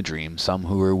saw in the dream some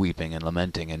who were weeping and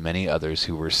lamenting, and many others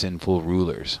who were sinful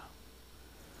rulers.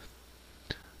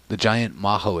 The giant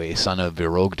Mahoe, son of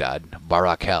Virogdad,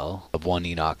 Barakel, of 1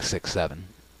 Enoch 6:7,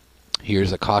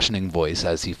 hears a cautioning voice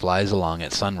as he flies along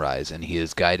at sunrise, and he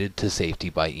is guided to safety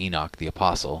by Enoch the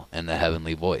apostle and the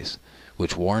heavenly voice,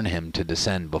 which warn him to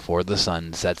descend before the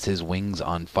sun sets his wings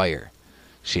on fire,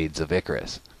 shades of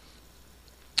Icarus.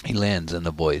 He lands, and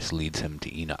the voice leads him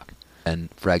to Enoch. And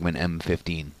fragment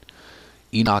M15.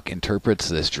 Enoch interprets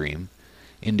this dream,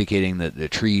 indicating that the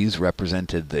trees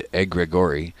represented the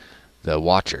egregori, the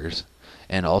watchers,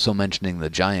 and also mentioning the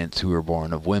giants who were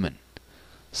born of women,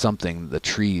 something the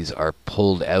trees are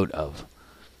pulled out of.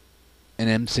 In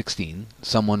M16,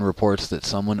 someone reports that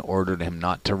someone ordered him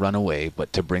not to run away,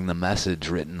 but to bring the message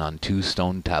written on 2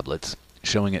 stone tablets,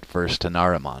 showing it first to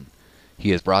Naraman. He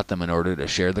has brought them in order to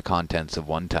share the contents of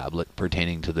one tablet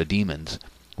pertaining to the demons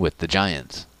with the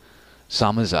giants.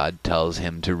 Samazad tells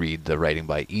him to read the writing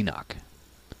by Enoch.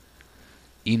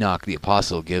 Enoch the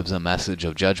apostle gives a message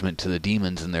of judgment to the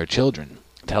demons and their children,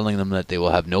 telling them that they will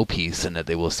have no peace and that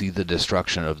they will see the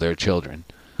destruction of their children.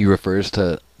 He refers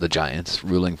to the giants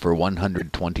ruling for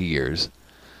 120 years,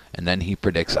 and then he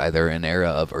predicts either an era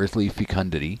of earthly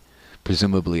fecundity,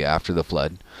 presumably after the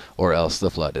flood, or else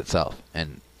the flood itself,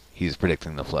 and he's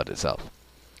predicting the flood itself.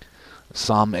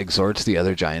 Sam exhorts the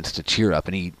other giants to cheer up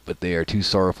and eat, but they are too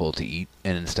sorrowful to eat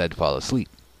and instead fall asleep.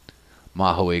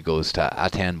 Mahoe goes to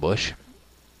Atan Bush,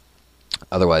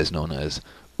 otherwise known as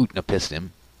Utnapishtim,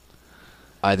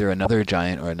 either another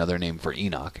giant or another name for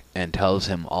Enoch, and tells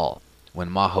him all. When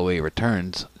Mahoe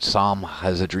returns, Sam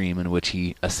has a dream in which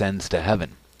he ascends to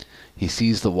heaven. He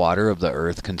sees the water of the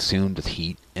earth consumed with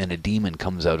heat, and a demon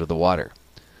comes out of the water.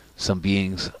 Some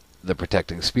beings the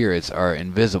protecting spirits are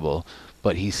invisible,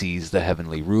 but he sees the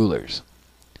heavenly rulers.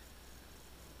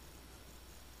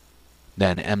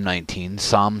 Then M19,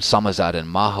 Sam, Samazad, and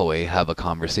Mahawe have a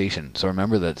conversation. So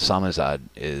remember that Samazad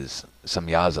is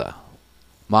Samyaza.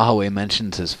 Mahawe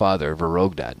mentions his father,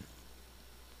 Verogdad.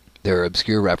 There are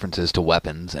obscure references to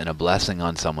weapons and a blessing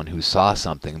on someone who saw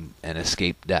something and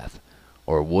escaped death,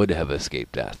 or would have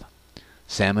escaped death.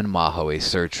 Sam and Mahawe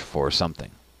search for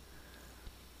something.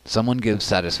 Someone gives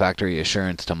satisfactory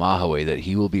assurance to Mahawe that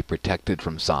he will be protected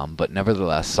from Sam, but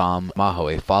nevertheless Sam and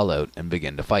Mahawe fall out and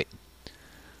begin to fight.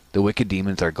 The wicked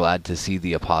demons are glad to see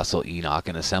the apostle Enoch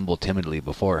and assemble timidly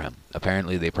before him.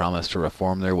 Apparently they promise to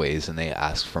reform their ways and they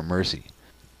ask for mercy.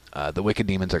 The wicked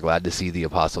demons are glad to see the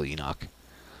apostle Enoch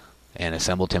and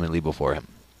assemble timidly before him.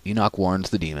 Enoch warns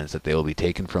the demons that they will be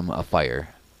taken from a fire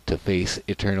to face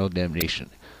eternal damnation,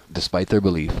 despite their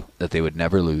belief that they would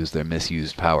never lose their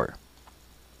misused power.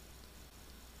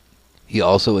 He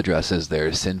also addresses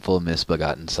their sinful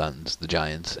misbegotten sons, the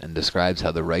giants, and describes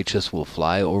how the righteous will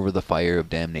fly over the fire of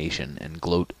damnation and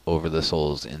gloat over the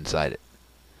souls inside it.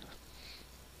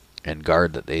 And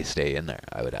guard that they stay in there,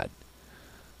 I would add.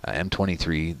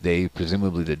 M23, they,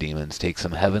 presumably the demons, take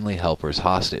some heavenly helpers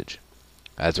hostage.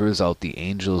 As a result, the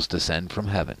angels descend from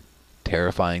heaven,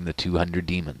 terrifying the 200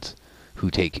 demons,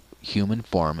 who take human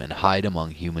form and hide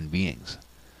among human beings.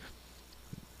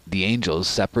 The angels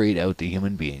separate out the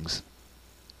human beings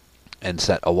and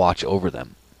set a watch over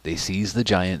them. They seize the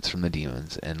giants from the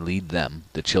demons and lead them,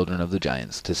 the children of the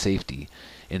giants, to safety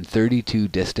in 32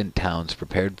 distant towns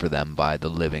prepared for them by the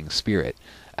living spirit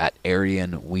at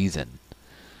Aryan Weezin,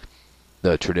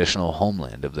 the traditional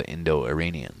homeland of the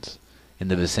Indo-Iranians, in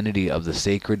the vicinity of the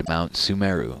sacred Mount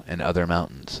Sumeru and other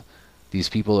mountains. These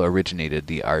people originated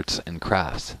the arts and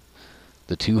crafts.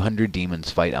 The 200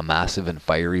 demons fight a massive and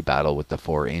fiery battle with the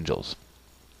 4 angels.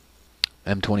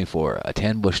 M24, a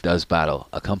Tanbush does battle,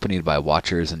 accompanied by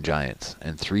watchers and giants,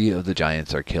 and 3 of the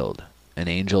giants are killed. An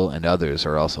angel and others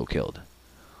are also killed.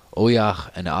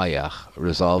 Oyach and Ayach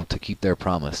resolve to keep their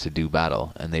promise to do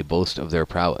battle, and they boast of their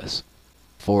prowess.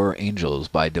 4 angels,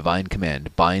 by divine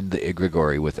command, bind the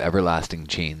Igrigori with everlasting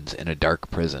chains in a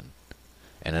dark prison,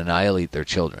 and annihilate their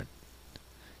children.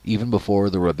 Even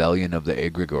before the rebellion of the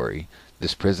Igrigori,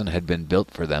 this prison had been built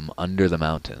for them under the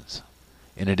mountains.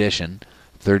 In addition,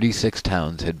 36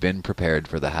 towns had been prepared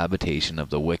for the habitation of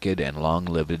the wicked and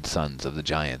long-lived sons of the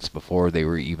giants before they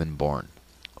were even born.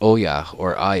 Oyah,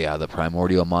 or Aya, the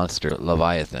primordial monster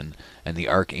Leviathan, and the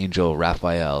archangel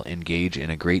Raphael engage in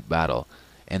a great battle,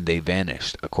 and they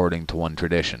vanished, according to one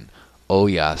tradition.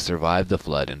 Oyah survived the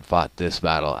flood and fought this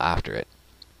battle after it.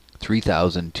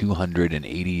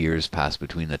 3,280 years passed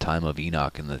between the time of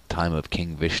Enoch and the time of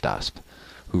King Vishtasp,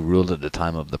 who ruled at the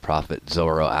time of the prophet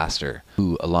Zoroaster,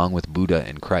 who, along with Buddha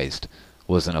and Christ,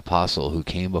 was an apostle who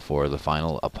came before the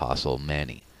final apostle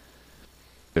Mani.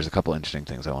 There's a couple interesting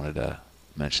things I wanted to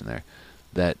mention there.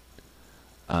 That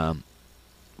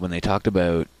when they talked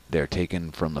about they're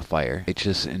taken from the fire, they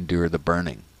just endure the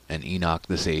burning, and Enoch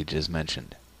the sage is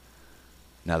mentioned.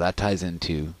 Now that ties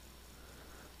into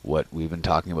what we've been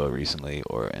talking about recently,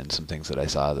 and some things that I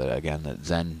saw that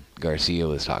Zen Garcia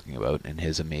was talking about in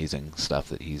his amazing stuff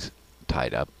that he's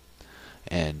tied up.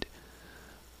 And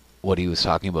what he was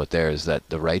talking about there is that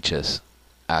the righteous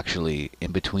actually,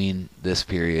 in between this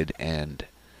period and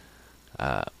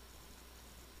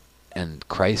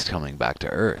Christ coming back to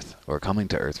earth, or coming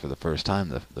to earth for the first time,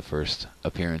 the first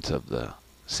appearance of the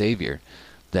Savior,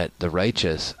 that the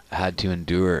righteous had to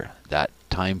endure that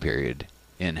time period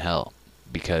in hell,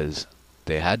 because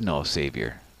they had no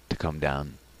Savior to come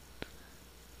down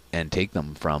and take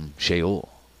them from Sheol.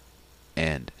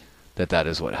 And that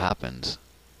is what happens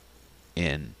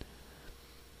in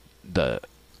the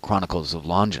Chronicles of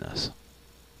Longinus.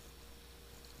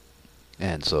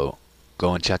 And so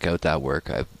go and check out that work.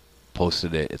 I've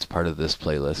posted it. It's part of this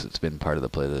playlist. It's been part of the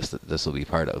playlist that this will be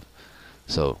part of.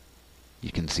 So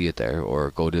you can see it there, or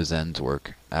go to Zen's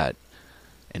work at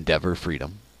Endeavor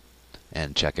Freedom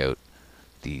and check out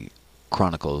the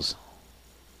Chronicles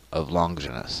of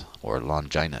Longinus, or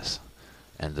Longinus,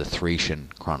 and the Thracian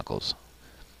Chronicles.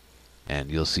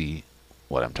 And you'll see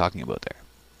what I'm talking about there.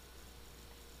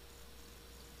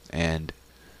 And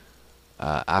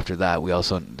after that,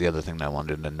 the other thing that I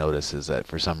wanted to notice is that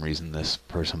for some reason this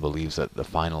person believes that the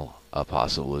final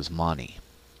apostle was Mani,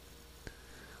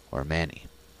 or Mani.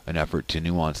 An effort to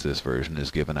nuance this version is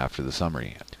given after the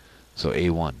summary. So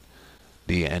A1.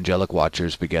 The angelic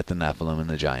watchers beget the Nephilim and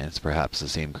the giants, perhaps the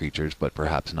same creatures, but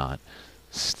perhaps not,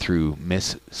 through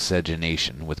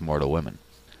miscegenation with mortal women.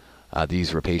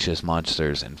 These rapacious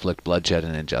monsters inflict bloodshed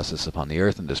and injustice upon the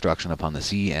earth and destruction upon the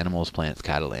sea, animals, plants,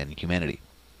 cattle, and humanity.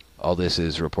 All this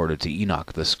is reported to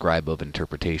Enoch, the scribe of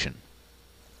interpretation.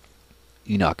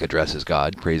 Enoch addresses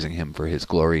God, praising him for his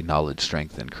glory, knowledge,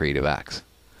 strength, and creative acts.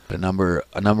 A number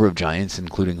of giants,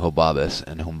 including Hobabus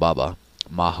and Humbaba,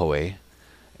 Mahoe,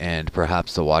 and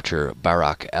perhaps the watcher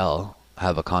Barak El,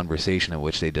 have a conversation in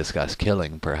which they discuss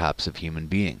killing, perhaps of human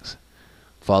beings.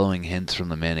 Following hints from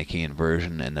the Manichaean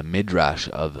version and the Midrash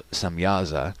of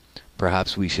Samyaza,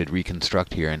 perhaps we should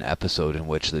reconstruct here an episode in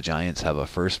which the giants have a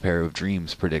first pair of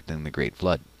dreams predicting the Great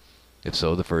Flood. If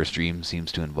so, the first dream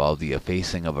seems to involve the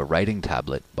effacing of a writing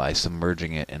tablet by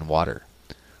submerging it in water.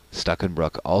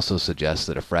 Stuckenbrook also suggests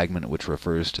that a fragment which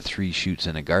refers to 3 shoots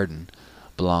in a garden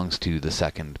belongs to the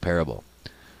second parable.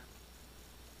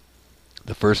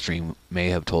 The first dream may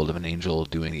have told of an angel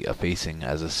doing the effacing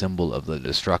as a symbol of the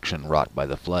destruction wrought by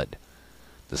the flood.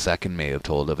 The second may have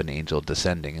told of an angel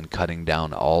descending and cutting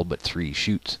down all but 3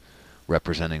 shoots,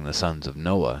 representing the sons of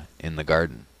Noah in the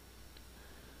garden.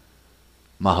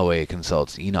 Mahoe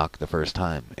consults Enoch the first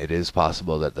time. It is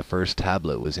possible that the first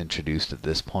tablet was introduced at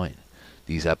this point.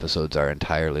 These episodes are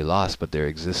entirely lost, but their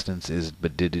existence is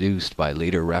deduced by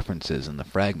later references in the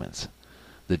fragments.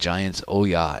 The giants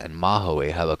Oya and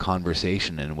Mahoe have a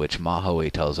conversation in which Mahoe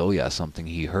tells Oya something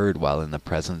he heard while in the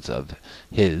presence of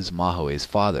his, Mahoe's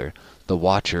father, the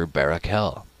watcher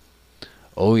Barakel.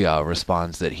 Oya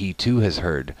responds that he too has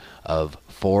heard of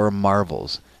 4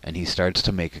 marvels, and he starts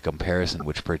to make a comparison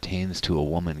which pertains to a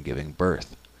woman giving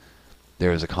birth.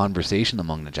 There is a conversation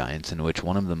among the giants in which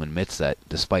one of them admits that,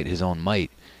 despite his own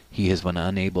might, he has been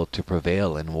unable to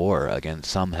prevail in war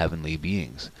against some heavenly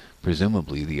beings,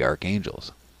 presumably the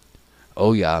archangels.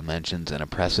 Oya mentions an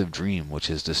oppressive dream which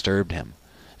has disturbed him,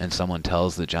 and someone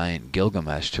tells the giant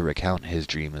Gilgamesh to recount his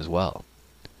dream as well.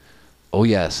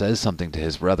 Oya says something to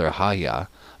his brother Haya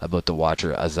about the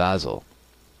watcher Azazel,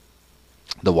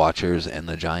 the watchers, and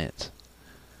the giants.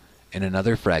 In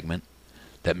another fragment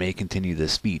that may continue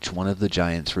this speech, one of the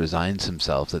giants resigns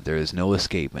himself that there is no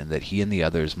escape and that he and the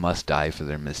others must die for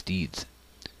their misdeeds.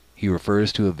 He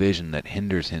refers to a vision that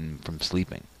hinders him from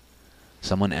sleeping.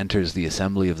 Someone enters the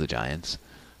assembly of the giants.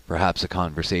 Perhaps a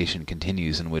conversation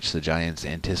continues in which the giants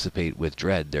anticipate with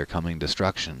dread their coming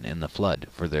destruction in the flood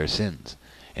for their sins,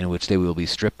 in which they will be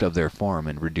stripped of their form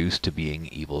and reduced to being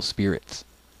evil spirits.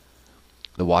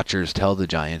 The watchers tell the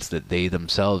giants that they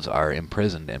themselves are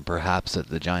imprisoned and perhaps that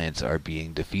the giants are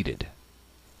being defeated.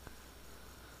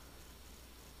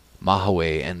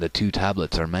 Mahoe and the 2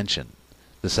 tablets are mentioned.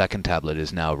 The second tablet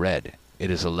is now read. It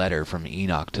is a letter from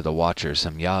Enoch to the watcher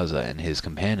Semyaza and his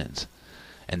companions,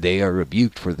 and they are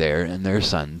rebuked for their and their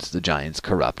sons, the giants'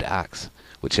 corrupt acts,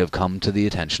 which have come to the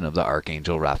attention of the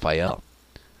archangel Raphael.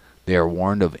 They are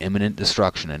warned of imminent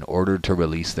destruction and ordered to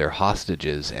release their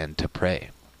hostages and to pray.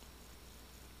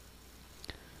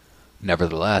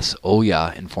 Nevertheless,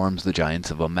 Oya informs the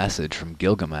giants of a message from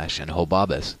Gilgamesh and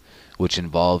Hobabus, which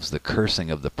involves the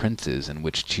cursing of the princes and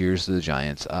which cheers the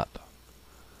giants up.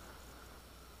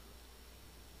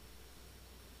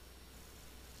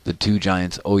 The 2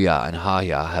 giants Oya and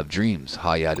Haya have dreams.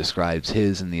 Haya describes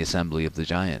his in the assembly of the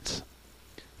giants.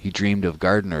 He dreamed of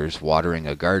gardeners watering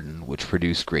a garden which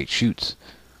produced great shoots,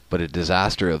 but a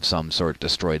disaster of some sort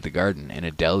destroyed the garden in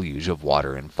a deluge of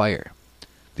water and fire.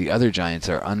 The other giants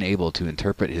are unable to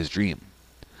interpret his dream.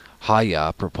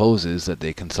 Haya proposes that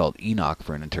they consult Enoch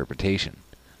for an interpretation.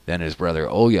 Then his brother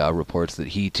Oya reports that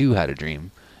he too had a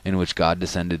dream, in which God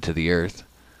descended to the earth,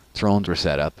 thrones were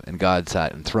set up, and God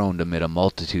sat enthroned amid a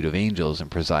multitude of angels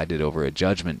and presided over a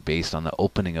judgment based on the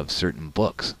opening of certain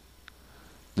books.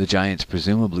 The giants,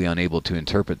 presumably unable to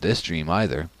interpret this dream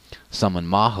either, summon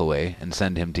Mahoe and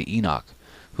send him to Enoch,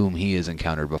 whom he has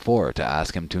encountered before, to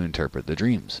ask him to interpret the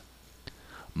dreams.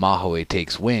 Mahoe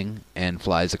takes wing and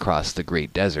flies across the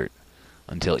great desert,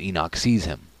 until Enoch sees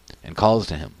him and calls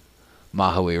to him.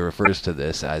 Mahoe refers to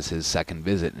this as his second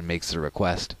visit and makes the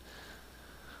request.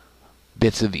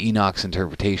 Bits of Enoch's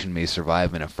interpretation may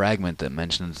survive in a fragment that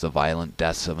mentions the violent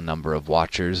deaths of a number of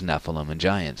watchers, Nephilim, and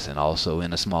giants, and also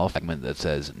in a small fragment that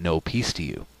says, "No peace to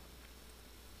you."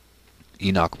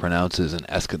 Enoch pronounces an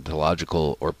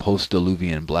eschatological or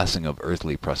post-diluvian blessing of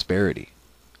earthly prosperity.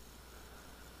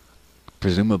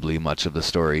 Presumably much of the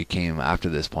story came after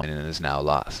this point and is now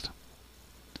lost.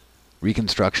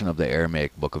 Reconstruction of the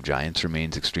Aramaic Book of Giants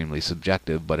remains extremely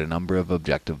subjective, but a number of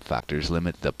objective factors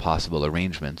limit the possible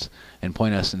arrangements and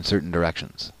point us in certain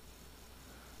directions.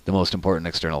 The most important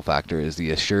external factor is the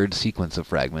assured sequence of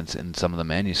fragments in some of the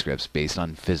manuscripts based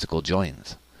on physical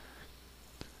joins.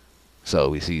 So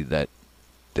we see that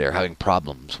they're having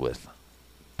problems with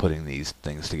putting these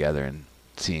things together, and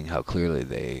seeing how clearly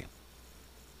they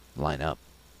line up.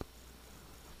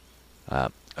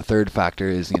 A third factor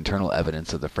is the internal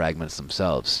evidence of the fragments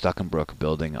themselves. Stuckenbrook,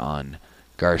 building on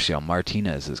Garcia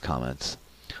Martinez's comments,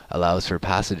 allows for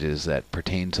passages that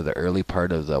pertain to the early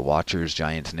part of the Watchers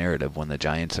Giants narrative, when the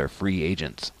Giants are free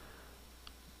agents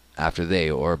after they,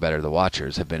 or better the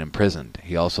Watchers, have been imprisoned.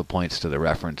 He also points to the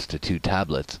reference to 2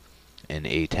 tablets in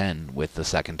A10, with the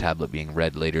second tablet being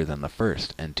read later than the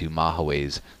first, and to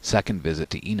Mahawe's second visit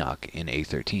to Enoch in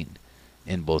A13.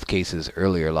 In both cases,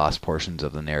 earlier lost portions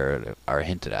of the narrative are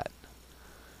hinted at.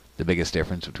 The biggest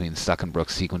difference between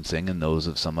Stuckenbrook's sequencing and those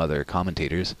of some other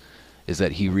commentators is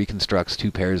that he reconstructs 2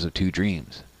 pairs of 2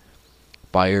 dreams.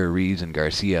 Beyer, Reeves, and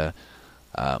Garcia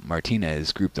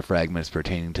Martinez group the fragments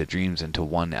pertaining to dreams into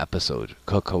one episode.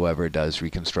 Cook, however, does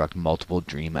reconstruct multiple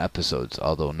dream episodes,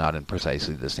 although not in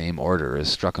precisely the same order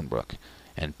as Stuckenbrook,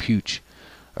 and Puek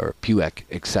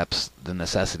accepts the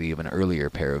necessity of an earlier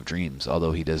pair of dreams,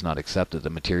 although he does not accept that the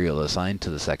material assigned to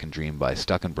the second dream by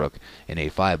Stuckenbrook in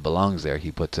A5 belongs there.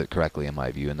 He puts it correctly, in my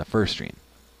view, in the first dream.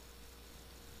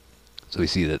 So we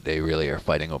see that they really are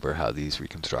fighting over how these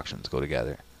reconstructions go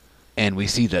together. And we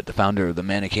see that the founder of the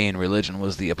Manichaean religion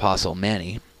was the Apostle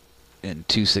Mani in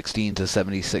 216 to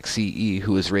 76 CE,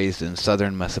 who was raised in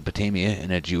southern Mesopotamia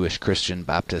in a Jewish Christian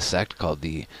Baptist sect called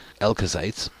the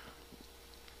Elkazites.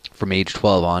 From age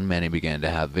 12 on, Mani began to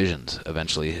have visions.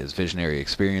 Eventually, his visionary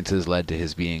experiences led to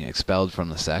his being expelled from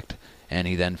the sect, and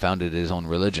he then founded his own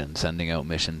religion, sending out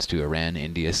missions to Iran,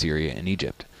 India, Syria, and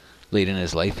Egypt. Late in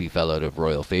his life, he fell out of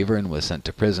royal favor and was sent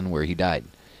to prison, where he died.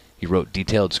 He wrote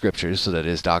detailed scriptures so that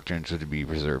his doctrines would be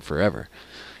preserved forever,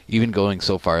 even going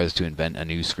so far as to invent a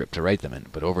new script to write them in,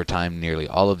 but over time nearly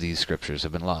all of these scriptures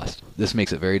have been lost. This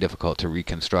makes it very difficult to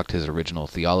reconstruct his original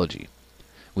theology.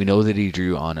 We know that he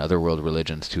drew on other world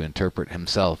religions to interpret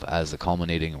himself as the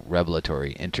culminating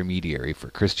revelatory intermediary for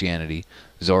Christianity,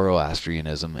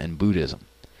 Zoroastrianism, and Buddhism.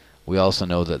 We also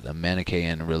know that the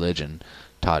Manichaean religion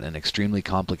taught an extremely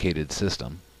complicated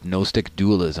system, Gnostic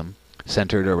dualism,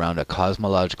 centered around a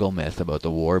cosmological myth about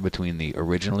the war between the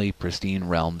originally pristine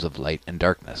realms of light and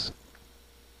darkness.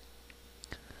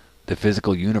 The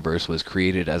physical universe was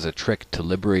created as a trick to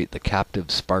liberate the captive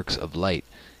sparks of light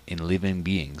in living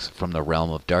beings from the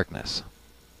realm of darkness.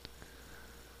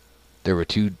 There were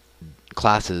 2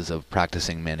 classes of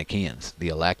practicing Manichaeans: the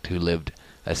elect, who lived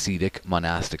ascetic,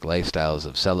 monastic lifestyles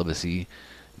of celibacy,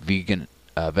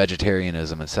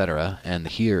 vegetarianism, etc., and the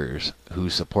hearers, who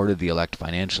supported the elect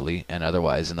financially and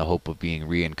otherwise in the hope of being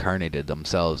reincarnated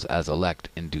themselves as elect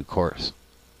in due course.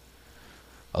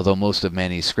 Although most of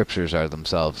Mani's scriptures are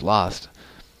themselves lost,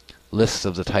 lists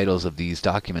of the titles of these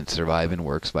documents survive in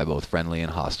works by both friendly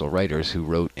and hostile writers who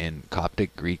wrote in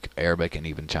Coptic, Greek, Arabic, and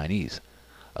even Chinese.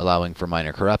 Allowing for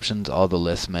minor corruptions, all the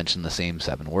lists mention the same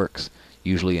 7 works,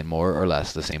 usually in more or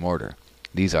less the same order.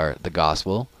 These are the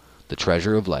Gospel, the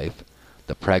Treasure of Life,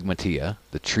 the Pragmatia,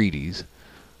 the Treatise,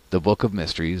 the Book of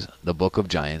Mysteries, the Book of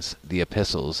Giants, the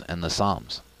Epistles, and the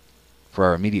Psalms. For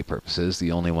our immediate purposes,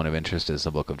 the only one of interest is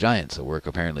the Book of Giants, a work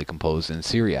apparently composed in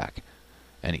Syriac,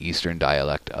 an Eastern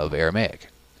dialect of Aramaic,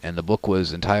 and the book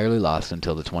was entirely lost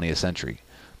until the 20th century,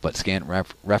 but scant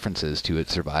references to it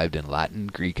survived in Latin,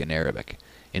 Greek, and Arabic,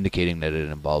 indicating that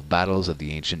it involved battles of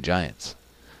the ancient giants.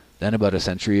 Then, about a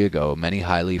century ago, many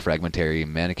highly fragmentary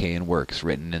Manichaean works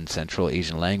written in Central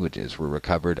Asian languages were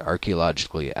recovered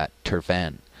archaeologically at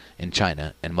Turfan in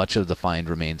China, and much of the find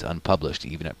remains unpublished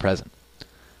even at present.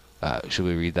 Should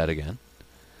we read that again?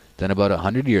 Then, about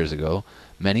 100 years ago,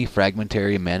 many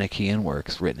fragmentary Manichaean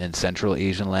works written in Central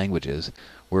Asian languages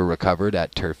were recovered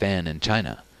at Turfan in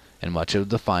China, and much of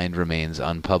the find remains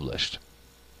unpublished.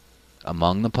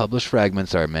 Among the published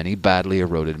fragments are many badly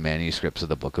eroded manuscripts of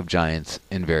the Book of Giants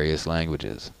in various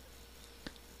languages.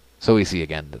 So we see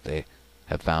again that they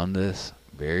have found this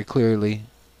very clearly.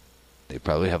 They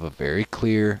probably have a very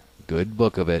clear, good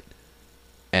book of it,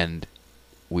 and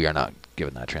we are not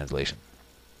given that translation.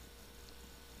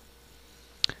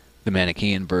 The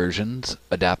Manichaean versions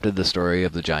adapted the story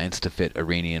of the giants to fit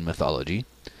Iranian mythology.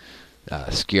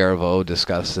 Schiavo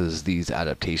discusses these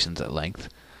adaptations at length,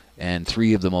 and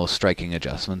 3 of the most striking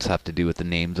adjustments have to do with the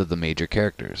names of the major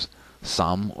characters.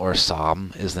 Sam, or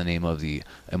Sam, is the name of the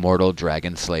immortal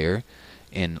dragon slayer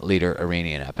in later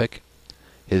Iranian epic.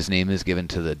 His name is given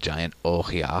to the giant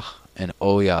Ohiah, and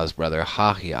Ohiah's brother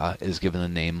Hahiah is given the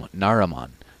name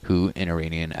Naraman, who in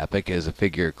Iranian epic is a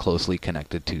figure closely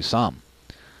connected to Sam,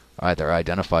 either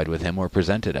identified with him or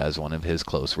presented as one of his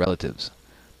close relatives.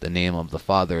 The name of the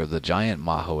father of the giant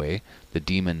Mahawe, the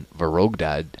demon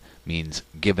Varogdad, means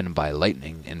given by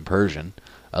lightning in Persian,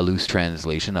 a loose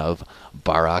translation of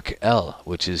Barak El,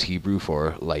 which is Hebrew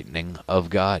for lightning of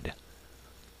God.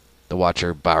 The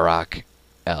watcher Barak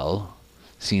El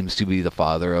seems to be the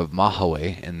father of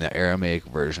Mahaweh in the Aramaic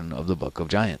version of the Book of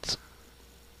Giants.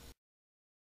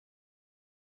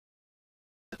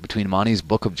 Between Mani's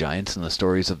Book of Giants and the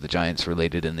stories of the giants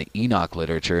related in the Enoch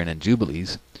literature and in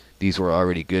Jubilees, these were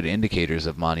already good indicators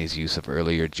of Mani's use of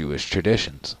earlier Jewish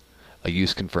traditions, a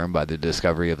use confirmed by the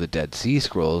discovery of the Dead Sea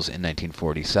Scrolls in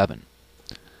 1947.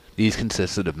 These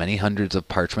consisted of many hundreds of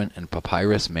parchment and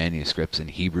papyrus manuscripts in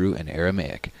Hebrew and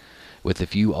Aramaic, with a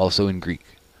few also in Greek,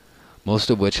 most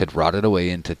of which had rotted away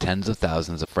into tens of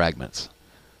thousands of fragments.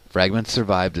 Fragments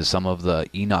survived as some of the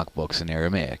Enoch books in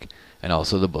Aramaic, and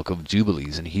also the Book of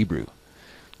Jubilees in Hebrew.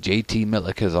 J.T.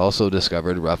 Millick has also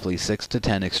discovered roughly 6 to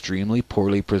 10 extremely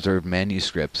poorly preserved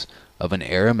manuscripts of an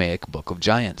Aramaic Book of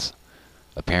Giants,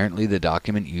 apparently the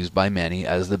document used by Mani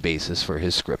as the basis for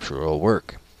his scriptural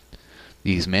work.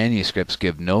 These manuscripts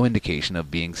give no indication of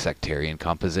being sectarian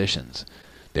compositions.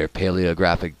 Their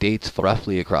paleographic dates fall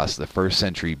roughly across the 1st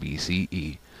century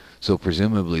BCE, so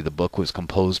presumably the book was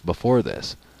composed before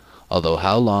this, although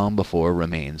how long before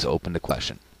remains open to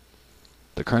question.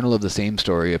 The kernel of the same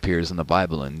story appears in the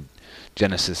Bible in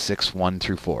Genesis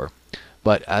 6:1-4,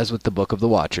 but as with the Book of the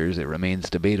Watchers, it remains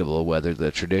debatable whether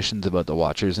the traditions about the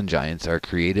Watchers and Giants are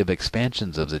creative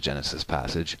expansions of the Genesis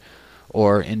passage,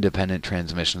 or independent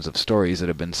transmissions of stories that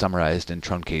have been summarized and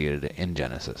truncated in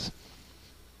Genesis.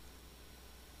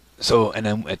 So, and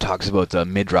then it talks about the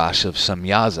Midrash of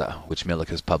Samyaza, which Millick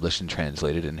has published and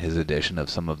translated in his edition of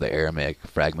some of the Aramaic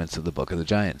fragments of the Book of the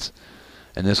Giants.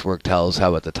 And this work tells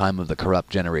how at the time of the corrupt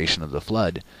generation of the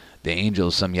flood, the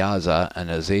angels Samyaza and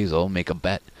Azazel make a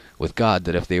bet with God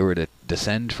that if they were to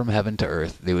descend from heaven to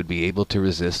earth, they would be able to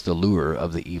resist the lure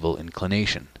of the evil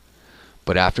inclination.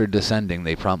 But after descending,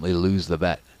 they promptly lose the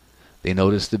bet. They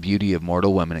notice the beauty of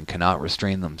mortal women and cannot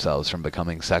restrain themselves from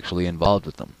becoming sexually involved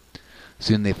with them.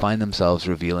 Soon they find themselves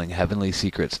revealing heavenly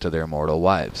secrets to their mortal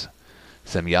wives.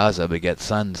 Samyaza begets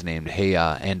sons named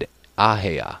Heah and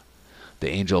Ahiah. The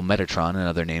angel Metatron,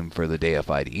 another name for the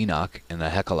deified Enoch in the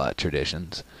Hekalat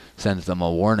traditions, sends them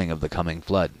a warning of the coming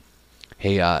flood.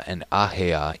 Heah and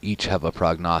Ahiah each have a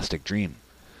prognostic dream.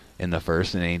 In the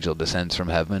first, an angel descends from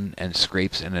heaven and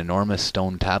scrapes an enormous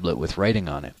stone tablet with writing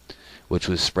on it, which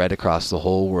was spread across the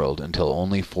whole world until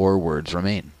only 4 words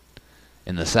remain.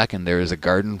 In the second, there is a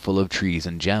garden full of trees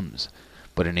and gems,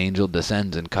 but an angel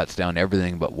descends and cuts down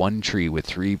everything but one tree with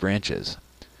 3 branches.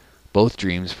 Both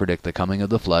dreams predict the coming of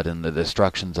the flood and the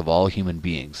destructions of all human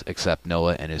beings, except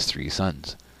Noah and his 3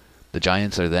 sons. The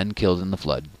giants are then killed in the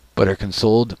flood, but are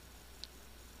consoled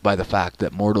by the fact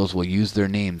that mortals will use their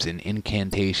names in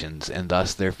incantations, and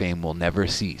thus their fame will never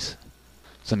cease.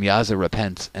 Samyaza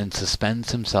repents and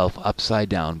suspends himself upside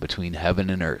down between heaven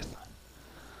and earth.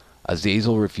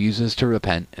 Azazel refuses to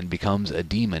repent and becomes a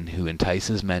demon who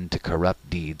entices men to corrupt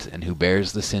deeds and who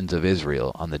bears the sins of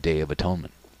Israel on the Day of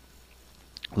Atonement.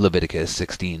 Leviticus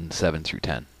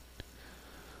 16:7-10.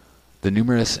 The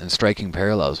numerous and striking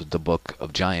parallels with the Book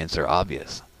of Giants are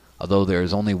obvious. Although there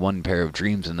is only one pair of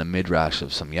dreams in the Midrash of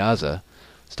Samyaza,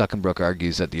 Stuckenbrook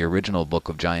argues that the original Book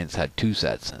of Giants had 2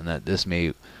 sets, and that this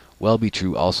may well be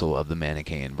true also of the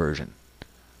Manichaean version.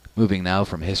 Moving now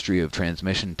from history of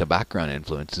transmission to background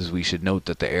influences, we should note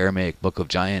that the Aramaic Book of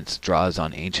Giants draws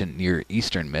on ancient Near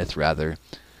Eastern myth rather.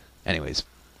 Anyways,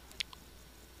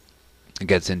 it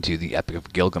gets into the Epic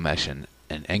of Gilgamesh and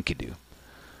Enkidu.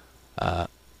 And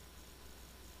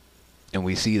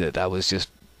we see that was just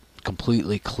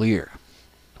completely clear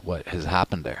what has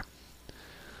happened there.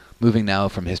 Moving now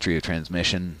from history of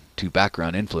transmission to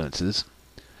background influences,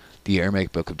 the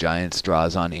Aramaic Book of Giants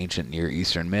draws on ancient Near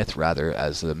Eastern myth rather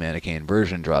as the Manichaean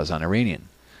version draws on Iranian.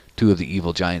 2 of the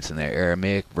evil giants in the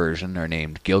Aramaic version are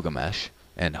named Gilgamesh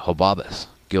and Hobabus.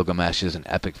 Gilgamesh is an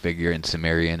epic figure in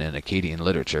Sumerian and Akkadian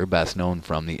literature, best known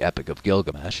from the Epic of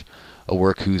Gilgamesh, a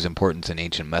work whose importance in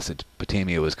ancient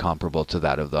Mesopotamia was comparable to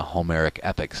that of the Homeric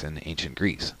epics in ancient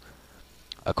Greece.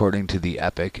 According to the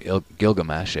epic,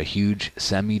 Gilgamesh, a huge,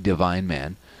 semi-divine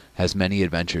man, has many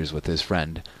adventures with his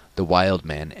friend, the wild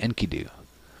man Enkidu.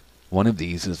 One of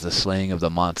these is the slaying of the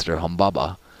monster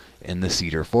Humbaba in the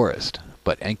cedar forest.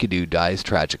 But Enkidu dies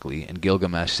tragically, and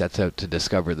Gilgamesh sets out to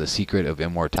discover the secret of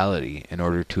immortality in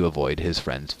order to avoid his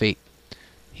friend's fate.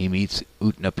 He meets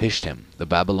Utnapishtim, the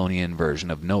Babylonian version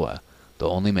of Noah, the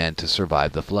only man to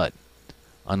survive the flood.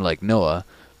 Unlike Noah,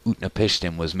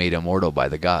 Utnapishtim was made immortal by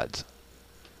the gods.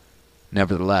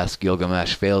 Nevertheless,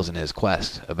 Gilgamesh fails in his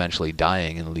quest, eventually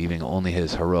dying and leaving only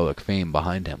his heroic fame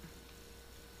behind him.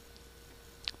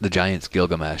 The giants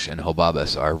Gilgamesh and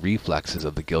Hobabus are reflexes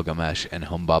of the Gilgamesh and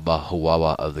Humbaba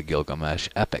Huwawa of the Gilgamesh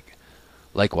epic.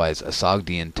 Likewise, a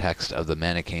Sogdian text of the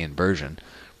Manichaean version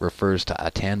refers to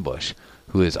Atanbush,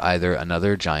 who is either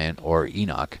another giant or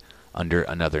Enoch under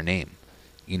another name.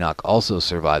 Enoch also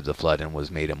survived the flood and was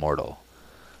made immortal.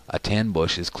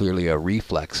 Atanbush is clearly a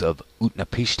reflex of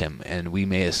Utnapishtim, and we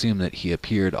may assume that he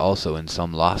appeared also in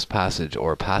some lost passage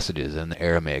or passages in the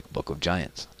Aramaic Book of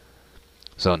Giants.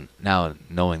 So now,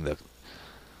 knowing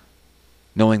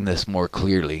this more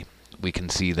clearly, we can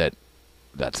see that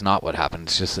that's not what happened.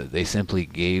 It's just that they simply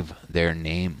gave their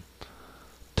name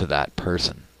to that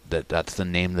person. That's the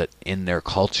name that in their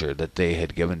culture that they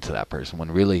had given to that person, when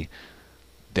really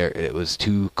it was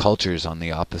two cultures on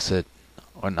the opposite,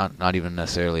 or not even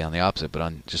necessarily on the opposite, but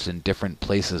on just in different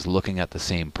places looking at the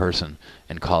same person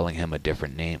and calling him a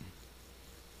different name.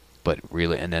 But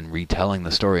really, and then retelling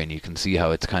the story, and you can see how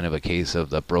it's kind of a case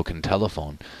of the broken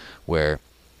telephone, where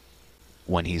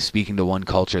when he's speaking to one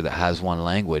culture that has one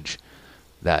language,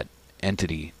 that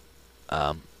entity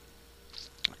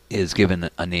is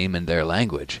given a name in their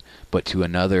language, but to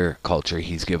another culture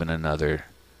he's given another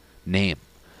name.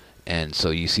 And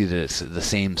so you see that it's the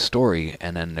same story,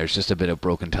 and then there's just a bit of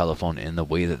broken telephone in the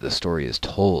way that the story is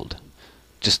told.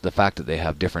 Just the fact that they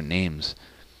have different names,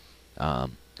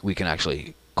 we can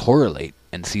actually correlate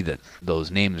and see that those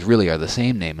names really are the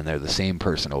same name, and they're the same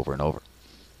person over and over.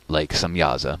 Like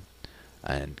Samyaza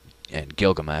and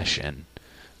Gilgamesh and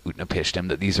Utnapishtim,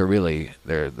 that these are really,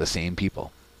 they're the same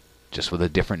people, just with a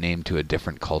different name to a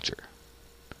different culture.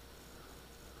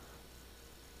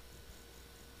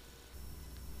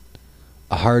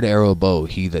 A hard arrow bow,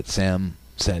 he that Sam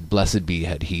said, blessed be,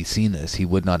 had he seen this, he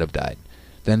would not have died.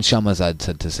 Then Shamazad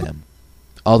said to Sam,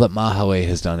 all that Mahawe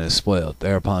has done is spoiled.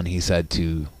 Thereupon he said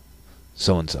to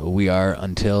so-and-so, we are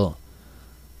until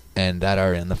and that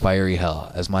are in the fiery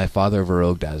hell, as my father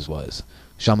Varogdaz was.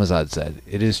 Shamazad said,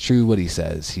 it is true what he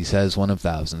says one of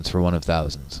thousands for one of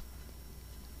thousands.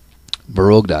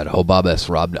 Varogdad Hobabes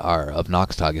robbed Ar of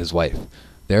Noxtag his wife.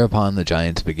 Thereupon the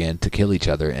giants began to kill each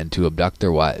other and to abduct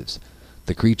their wives.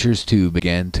 The creatures too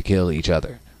began to kill each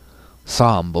other.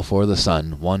 Sam before the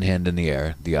sun, one hand in the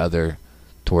air, the other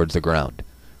towards the ground.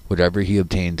 Whatever he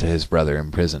obtained to his brother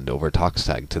imprisoned over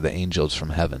Toxtag to the angels from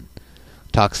heaven.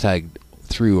 Toxtag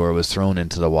threw or was thrown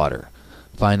into the water.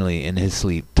 Finally, in his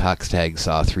sleep, Toxtag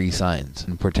saw three signs,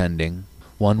 and portending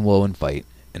one woe and fight,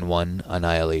 and one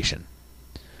annihilation.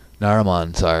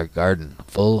 Naraman saw a garden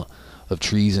full of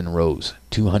trees in rows.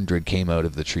 200 came out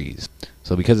of the trees.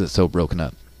 So because it's so broken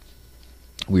up,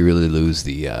 we really lose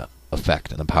the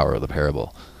effect and the power of the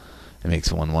parable. It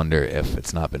makes one wonder if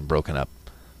it's not been broken up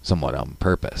somewhat on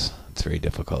purpose. It's very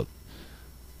difficult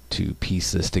to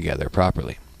piece this together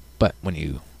properly. But when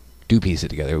you do piece it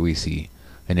together, we see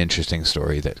an interesting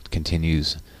story that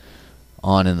continues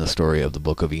on in the story of the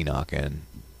Book of Enoch and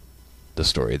the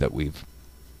story that we've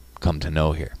come to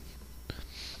know here.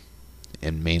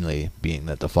 And mainly being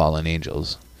that the fallen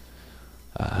angels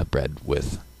bred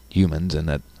with humans, and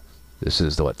that this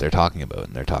is what they're talking about.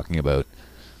 And they're talking about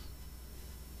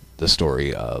the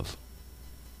story of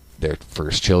their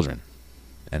first children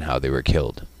and how they were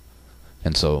killed.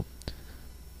 And so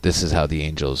this is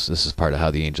part of how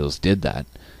the angels did that,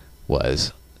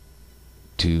 was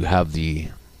to have the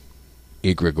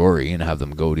egregori and have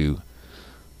them go to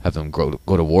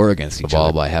war against each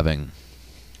other by having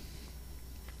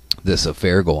this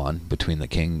affair go on between the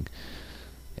king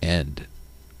and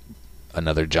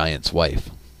another giant's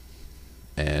wife,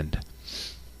 and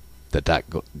that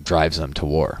drives them to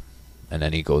war. And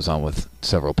then he goes on with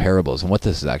several parables. And what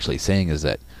this is actually saying is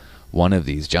that one of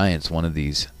these giants, one of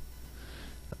these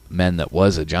men that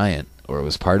was a giant, or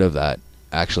was part of that,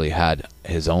 actually had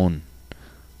his own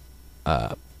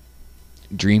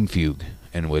dream fugue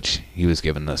in which he was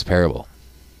given this parable.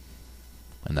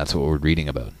 And that's what we're reading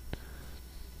about.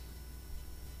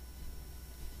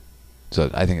 So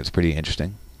I think it's pretty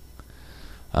interesting.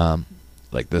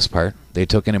 Like this part, they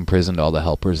took and imprisoned all the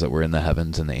helpers that were in the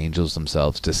heavens, and the angels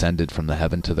themselves descended from the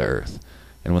heaven to the earth.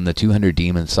 And when the 200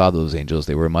 demons saw those angels,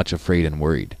 they were much afraid and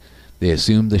worried. They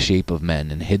assumed the shape of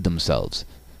men and hid themselves.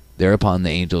 Thereupon the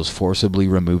angels forcibly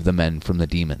removed the men from the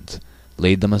demons,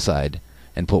 laid them aside,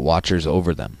 and put watchers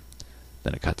over them.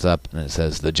 Then it cuts up and it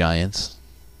says the giants.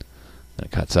 Then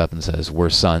it cuts up and says were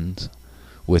sons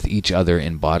with each other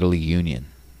in bodily union.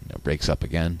 And it breaks up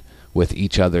again, with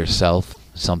each other self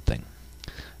something.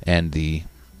 And the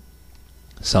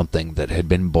something that had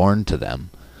been born to them,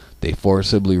 they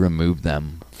forcibly removed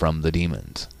them from the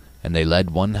demons. And they led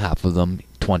one half of them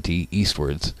 20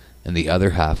 eastwards, and the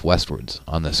other half westwards,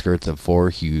 on the skirts of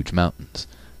 4 huge mountains,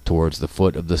 towards the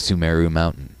foot of the Sumeru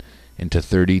mountain, into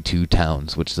 32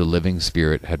 towns which the living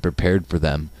spirit had prepared for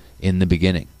them in the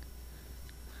beginning.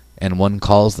 And one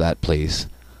calls that place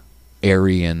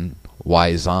Aryan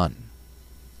Wyzon.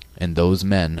 And those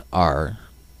men are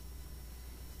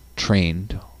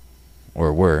trained,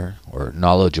 or were, or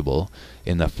knowledgeable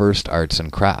in the first arts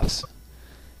and crafts.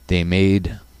 They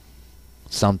made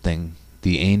something,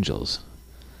 the angels,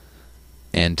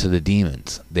 and to the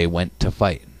demons they went to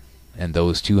fight. And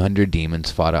those 200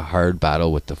 demons fought a hard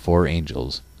battle with the 4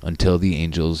 angels, until the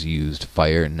angels used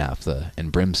fire, naphtha,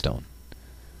 and brimstone.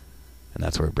 And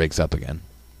that's where it breaks up again.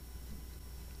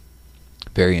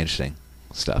 Very interesting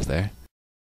stuff there.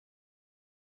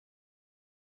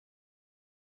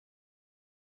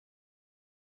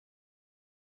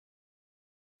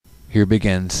 Here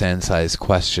begins Sansai's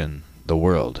question, the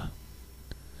world.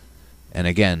 And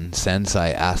again,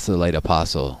 Sansai asks the Light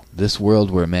Apostle, this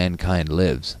world where mankind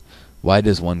lives, why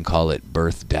does one call it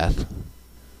birth, death?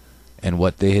 And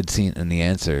what they had seen, and the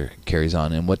answer carries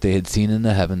on, and what they had seen in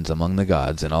the heavens among the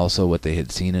gods, and also what they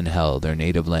had seen in hell, their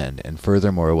native land, and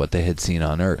furthermore what they had seen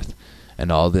on earth,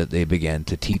 and all that they began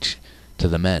to teach to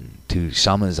the men. To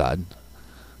Shamazad,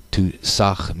 to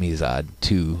Sachmizad,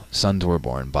 2 sons were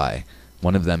born by.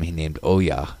 One of them he named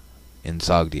Oyah in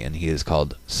Sogdian. He is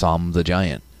called Som the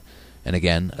Giant. And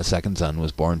again, a second son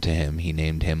was born to him. He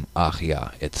named him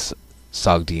Achia, its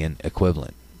Sogdian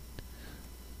equivalent.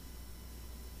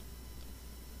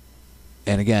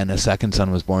 And again, a second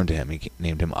son was born to him. He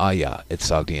named him Aya. Its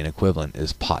Sogdian equivalent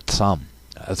is Patsam.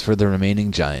 As for the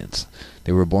remaining giants,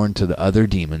 they were born to the other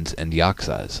demons and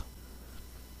Yaksas.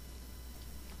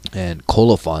 And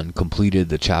Colophon completed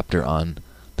the chapter on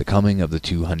the coming of the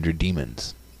 200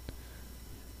 demons.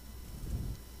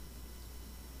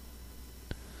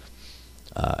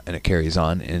 And it carries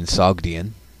on in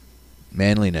Sogdian.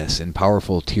 Manliness and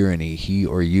powerful tyranny, he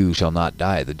or you shall not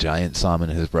die. The giant Som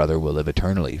and his brother will live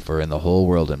eternally, for in the whole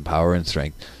world in power and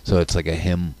strength. So it's like a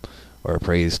hymn or a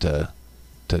praise to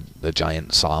the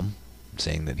giant Som,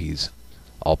 saying that he's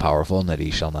all-powerful and that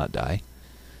he shall not die.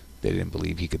 They didn't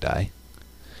believe he could die.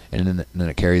 And then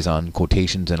it carries on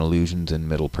quotations and allusions in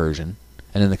Middle Persian.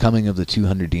 And in the coming of the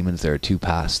 200 demons there are 2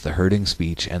 paths, the hurting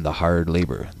speech and the hard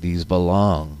labor. These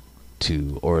belong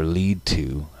to, or lead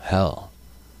to, hell.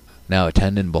 Now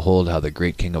attend and behold how the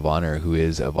great King of Honor, who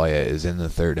is Avaya, is in the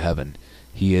 3rd heaven.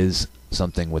 He is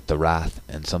something with the wrath,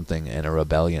 and something in a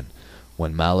rebellion.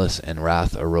 When malice and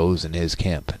wrath arose in his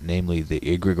camp, namely the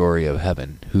egregore of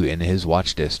heaven, who in his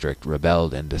watch district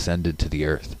rebelled and descended to the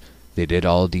earth. They did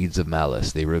all deeds of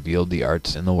malice. They revealed the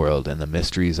arts in the world and the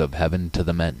mysteries of heaven to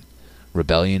the men.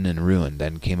 Rebellion and ruin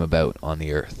then came about on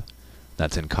the earth.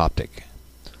 That's in Coptic.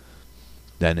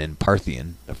 Then in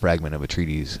Parthian, a fragment of a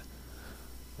treatise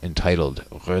entitled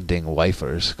Röding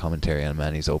Weifers, Commentary on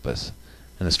Mani's Opus,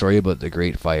 and the story about the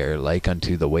great fire, like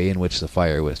unto the way in which the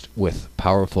fire with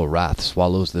powerful wrath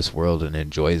swallows this world and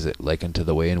enjoys it, like unto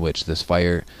the way in which this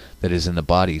fire that is in the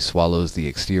body swallows the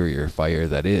exterior fire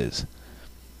that is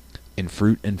in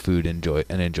fruit and food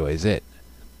enjoys it.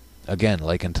 Again,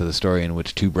 like unto the story in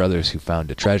which 2 brothers who found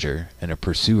a treasure and a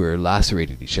pursuer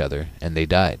lacerated each other, and they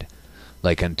died.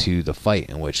 Like unto the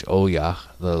fight in which Oyah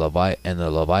the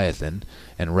Leviathan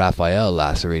and Raphael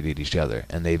lacerated each other,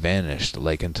 and they vanished.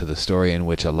 Like unto the story in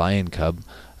which a lion cub,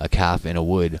 a calf in a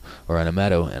wood or in a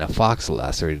meadow, and a fox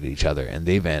lacerated each other, and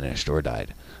they vanished or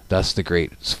died. Thus the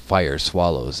great fire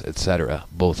swallows, etc.,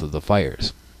 both of the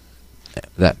fires.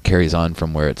 That carries on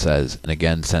from where it says, and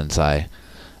again Sensei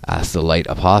asks the Light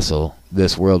Apostle,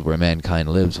 this world where mankind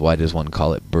lives, why does one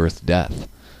call it birth, death?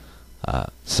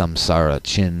 Samsara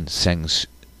Chin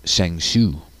Sheng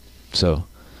Shu. So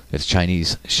it's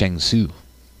Chinese Sheng Su.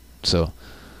 So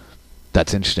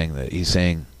that's interesting that he's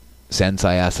saying,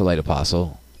 Sensei asked the Light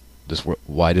Apostle,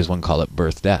 why does one call it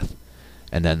birth, death?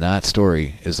 And then that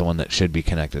story is the one that should be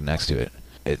connected next to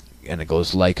it. And it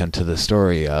goes like unto the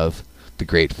story of the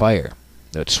great fire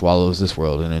that swallows this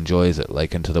world and enjoys it,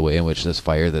 like unto the way in which this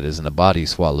fire that is in the body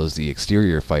swallows the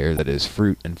exterior fire that is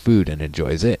fruit and food and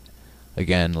enjoys it.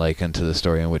 Again, like unto the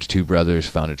story in which 2 brothers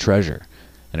found a treasure,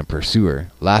 and a pursuer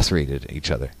lacerated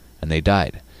each other, and they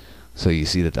died. So you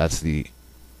see that that's the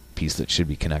piece that should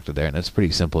be connected there, and it's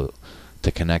pretty simple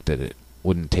to connect it. It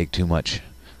wouldn't take too much,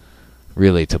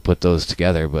 really, to put those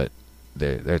together, but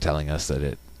they're telling us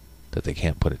that they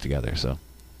can't put it together. So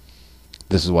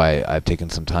this is why I've taken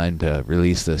some time to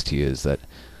release this to you, is that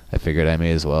I figured I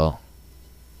may as well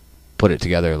put it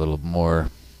together a little more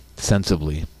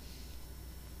sensibly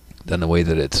than the way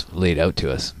that it's laid out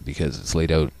to us, because it's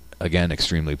laid out, again,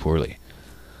 extremely poorly.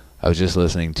 I was just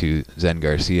listening to Zen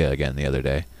Garcia again the other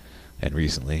day, and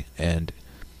recently, and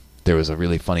there was a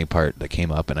really funny part that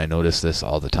came up, and I noticed this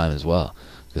all the time as well.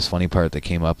 This funny part that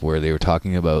came up where they were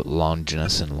talking about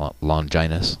Longinus and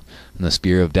Longinus and the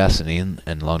Spear of Destiny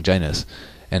and Longinus,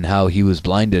 and how he was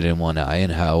blinded in one eye,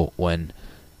 and how when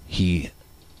he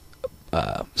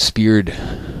speared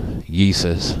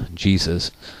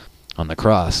Jesus on the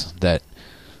cross, that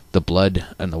the blood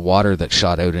and the water that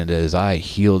shot out into his eye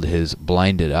healed his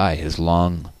blinded eye, his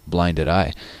long blinded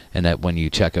eye, and that when you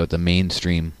check out the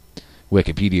mainstream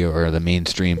Wikipedia or the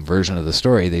mainstream version of the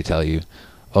story, they tell you,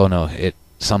 oh no, it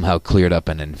somehow cleared up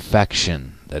an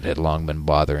infection that had long been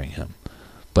bothering him.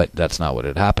 But that's not what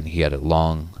had happened. He had a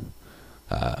long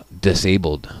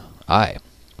disabled eye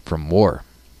from war.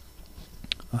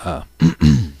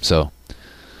 So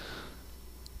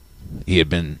he had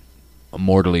been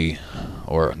mortally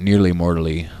or nearly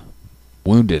mortally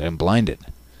wounded and blinded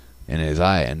in his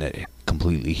eye, and it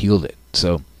completely healed it.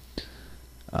 So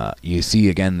you see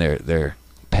again their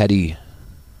petty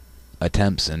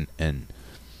attempts and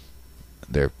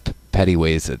their petty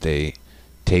ways that they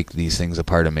take these things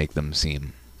apart and make them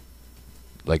seem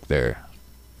like they're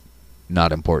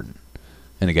not important.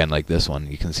 And again, like this one,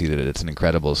 you can see that it's an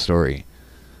incredible story,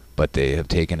 but they have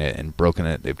taken it and broken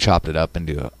it. They've chopped it up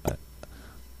into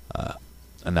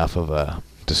enough of a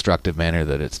destructive manner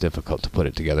that it's difficult to put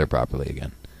it together properly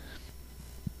again.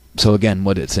 So again,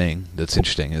 what it's saying that's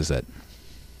interesting is that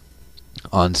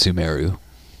on Sumeru,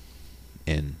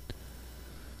 in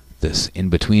this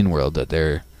in-between world, that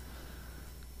they're,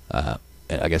 I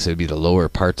guess it would be the lower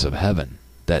parts of heaven,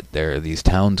 that there are these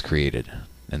towns created,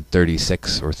 and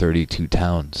 36 or 32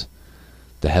 towns.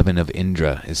 The heaven of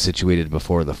Indra is situated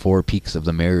before the 4 peaks of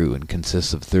the Meru and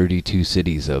consists of 32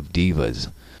 cities of devas.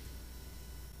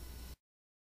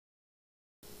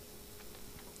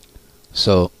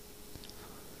 So,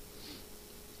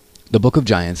 the Book of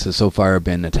Giants has so far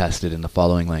been attested in the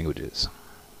following languages: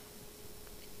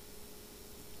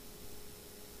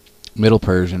 Middle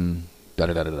Persian,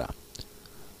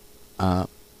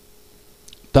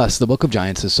 Thus, the Book of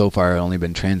Giants has so far only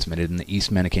been transmitted in the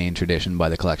East Manichaean tradition by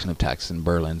the collection of texts in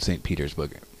Berlin, St.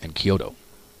 Petersburg, and Kyoto.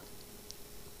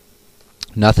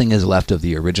 Nothing is left of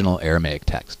the original Aramaic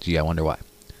text. Gee, I wonder why.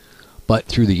 But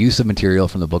through the use of material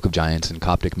from the Book of Giants and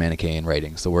Coptic Manichaean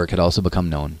writings, the work had also become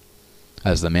known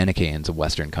as the Manichaeans of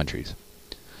Western countries.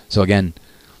 So again,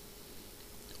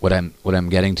 what I'm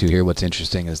getting to here, what's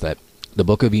interesting is that the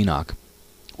Book of Enoch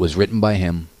was written by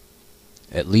him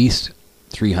at least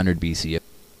 300 BC,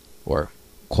 or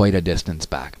quite a distance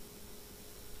back,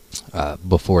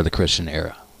 before the Christian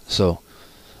era. So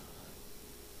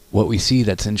what we see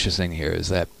that's interesting here is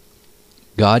that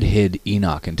God hid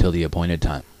Enoch until the appointed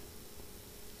time.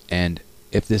 And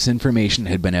if this information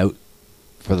had been out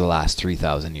for the last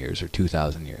 3,000 years or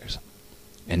 2,000 years,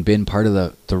 and been part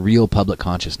of the real public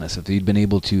consciousness, if he'd been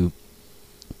able to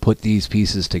put these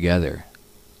pieces together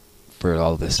for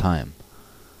all this time,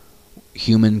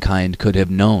 humankind could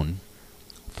have known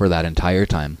for that entire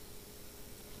time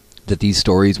that these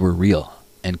stories were real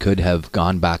and could have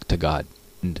gone back to God.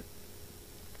 And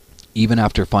even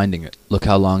after finding it, look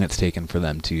how long it's taken for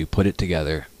them to put it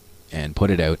together and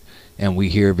put it out, and we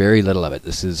hear very little of it.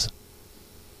 This is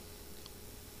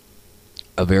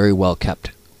a very well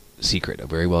kept secret, a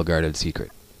very well guarded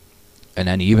secret. And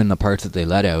then even the parts that they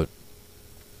let out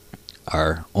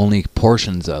are only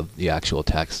portions of the actual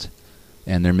text,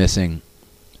 and they're missing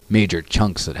major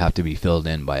chunks that have to be filled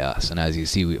in by us. And as you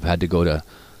see, we've had to go to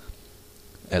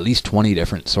at least 20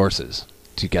 different sources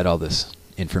to get all this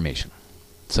information.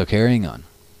 So carrying on,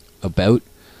 about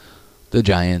the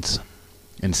giants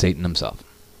and Satan himself.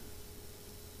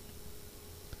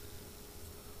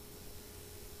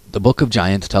 The Book of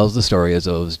Giants tells the story of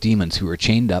those demons who were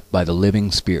chained up by the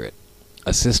living spirit,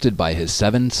 assisted by his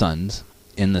 7 sons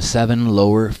in the 7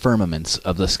 lower firmaments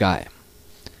of the sky,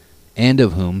 and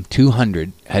of whom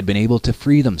 200 had been able to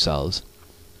free themselves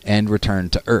and return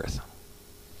to earth.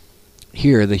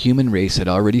 Here the human race had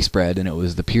already spread, and it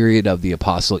was the period of the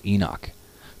apostle Enoch.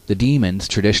 The demons,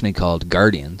 traditionally called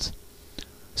guardians,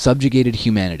 subjugated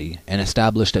humanity and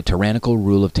established a tyrannical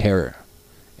rule of terror,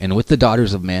 and with the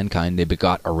daughters of mankind they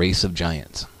begot a race of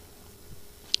giants.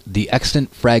 The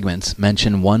extant fragments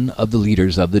mention one of the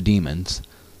leaders of the demons,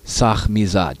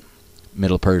 Sachmizad,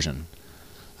 Middle Persian,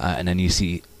 and then you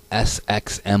see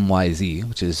SXMYZ,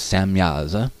 which is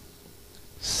Samyaza,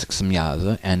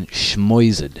 and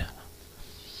Shmoizid.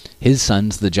 His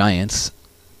sons, the giants,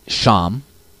 Sham,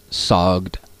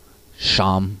 Sogd,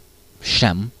 Sham,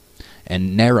 Shem,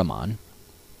 and Nariman,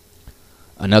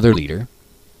 another leader,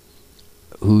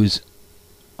 who's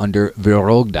under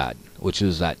Virogdad, which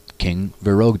is that king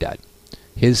Virogdad.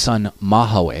 His son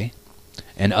Mahawe,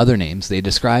 and other names, they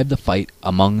describe the fight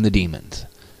among the demons,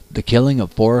 the killing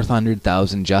of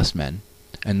 400,000 just men,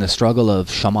 and the struggle of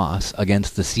Shamash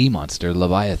against the sea monster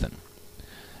Leviathan,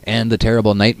 and the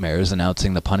terrible nightmares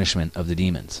announcing the punishment of the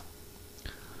demons.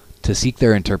 To seek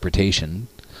their interpretation,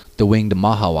 the winged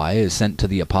Mahawai is sent to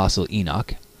the apostle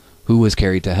Enoch, who was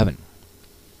carried to heaven.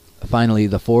 Finally,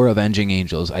 the four avenging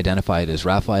angels identified as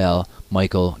Raphael,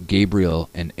 Michael,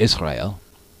 Gabriel, and Israel,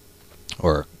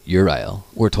 or Uriel,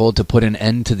 were told to put an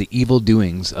end to the evil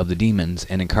doings of the demons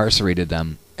and incarcerated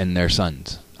them and their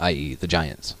sons, i.e. the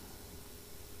giants.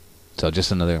 So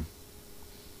just another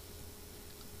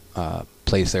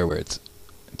place there where it's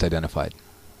identified.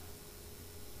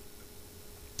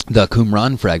 The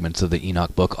Qumran fragments of the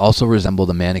Enoch book also resemble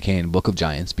the Manichaean Book of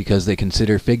Giants because they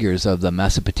consider figures of the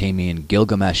Mesopotamian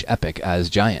Gilgamesh epic as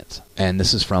giants. And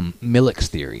this is from Milik's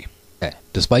theory.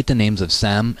 Despite the names of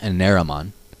Sam and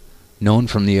Nariman, known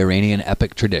from the Iranian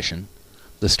epic tradition,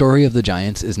 the story of the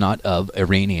giants is not of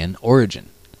Iranian origin.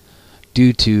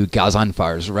 Due to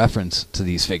Ghazanfar's reference to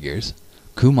these figures,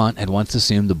 Cumont had once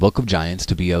assumed the Book of Giants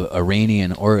to be of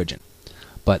Iranian origin.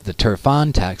 But the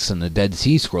Turfan texts and the Dead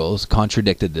Sea Scrolls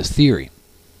contradicted this theory.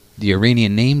 The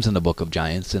Iranian names in the Book of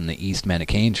Giants in the East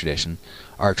Manichaean tradition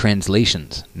are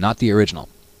translations, not the original.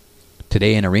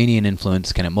 Today, an Iranian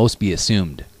influence can at most be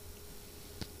assumed.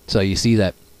 So you see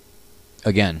that,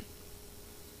 again,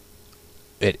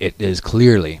 it is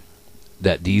clearly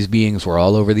that these beings were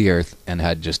all over the earth and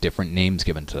had just different names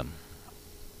given to them.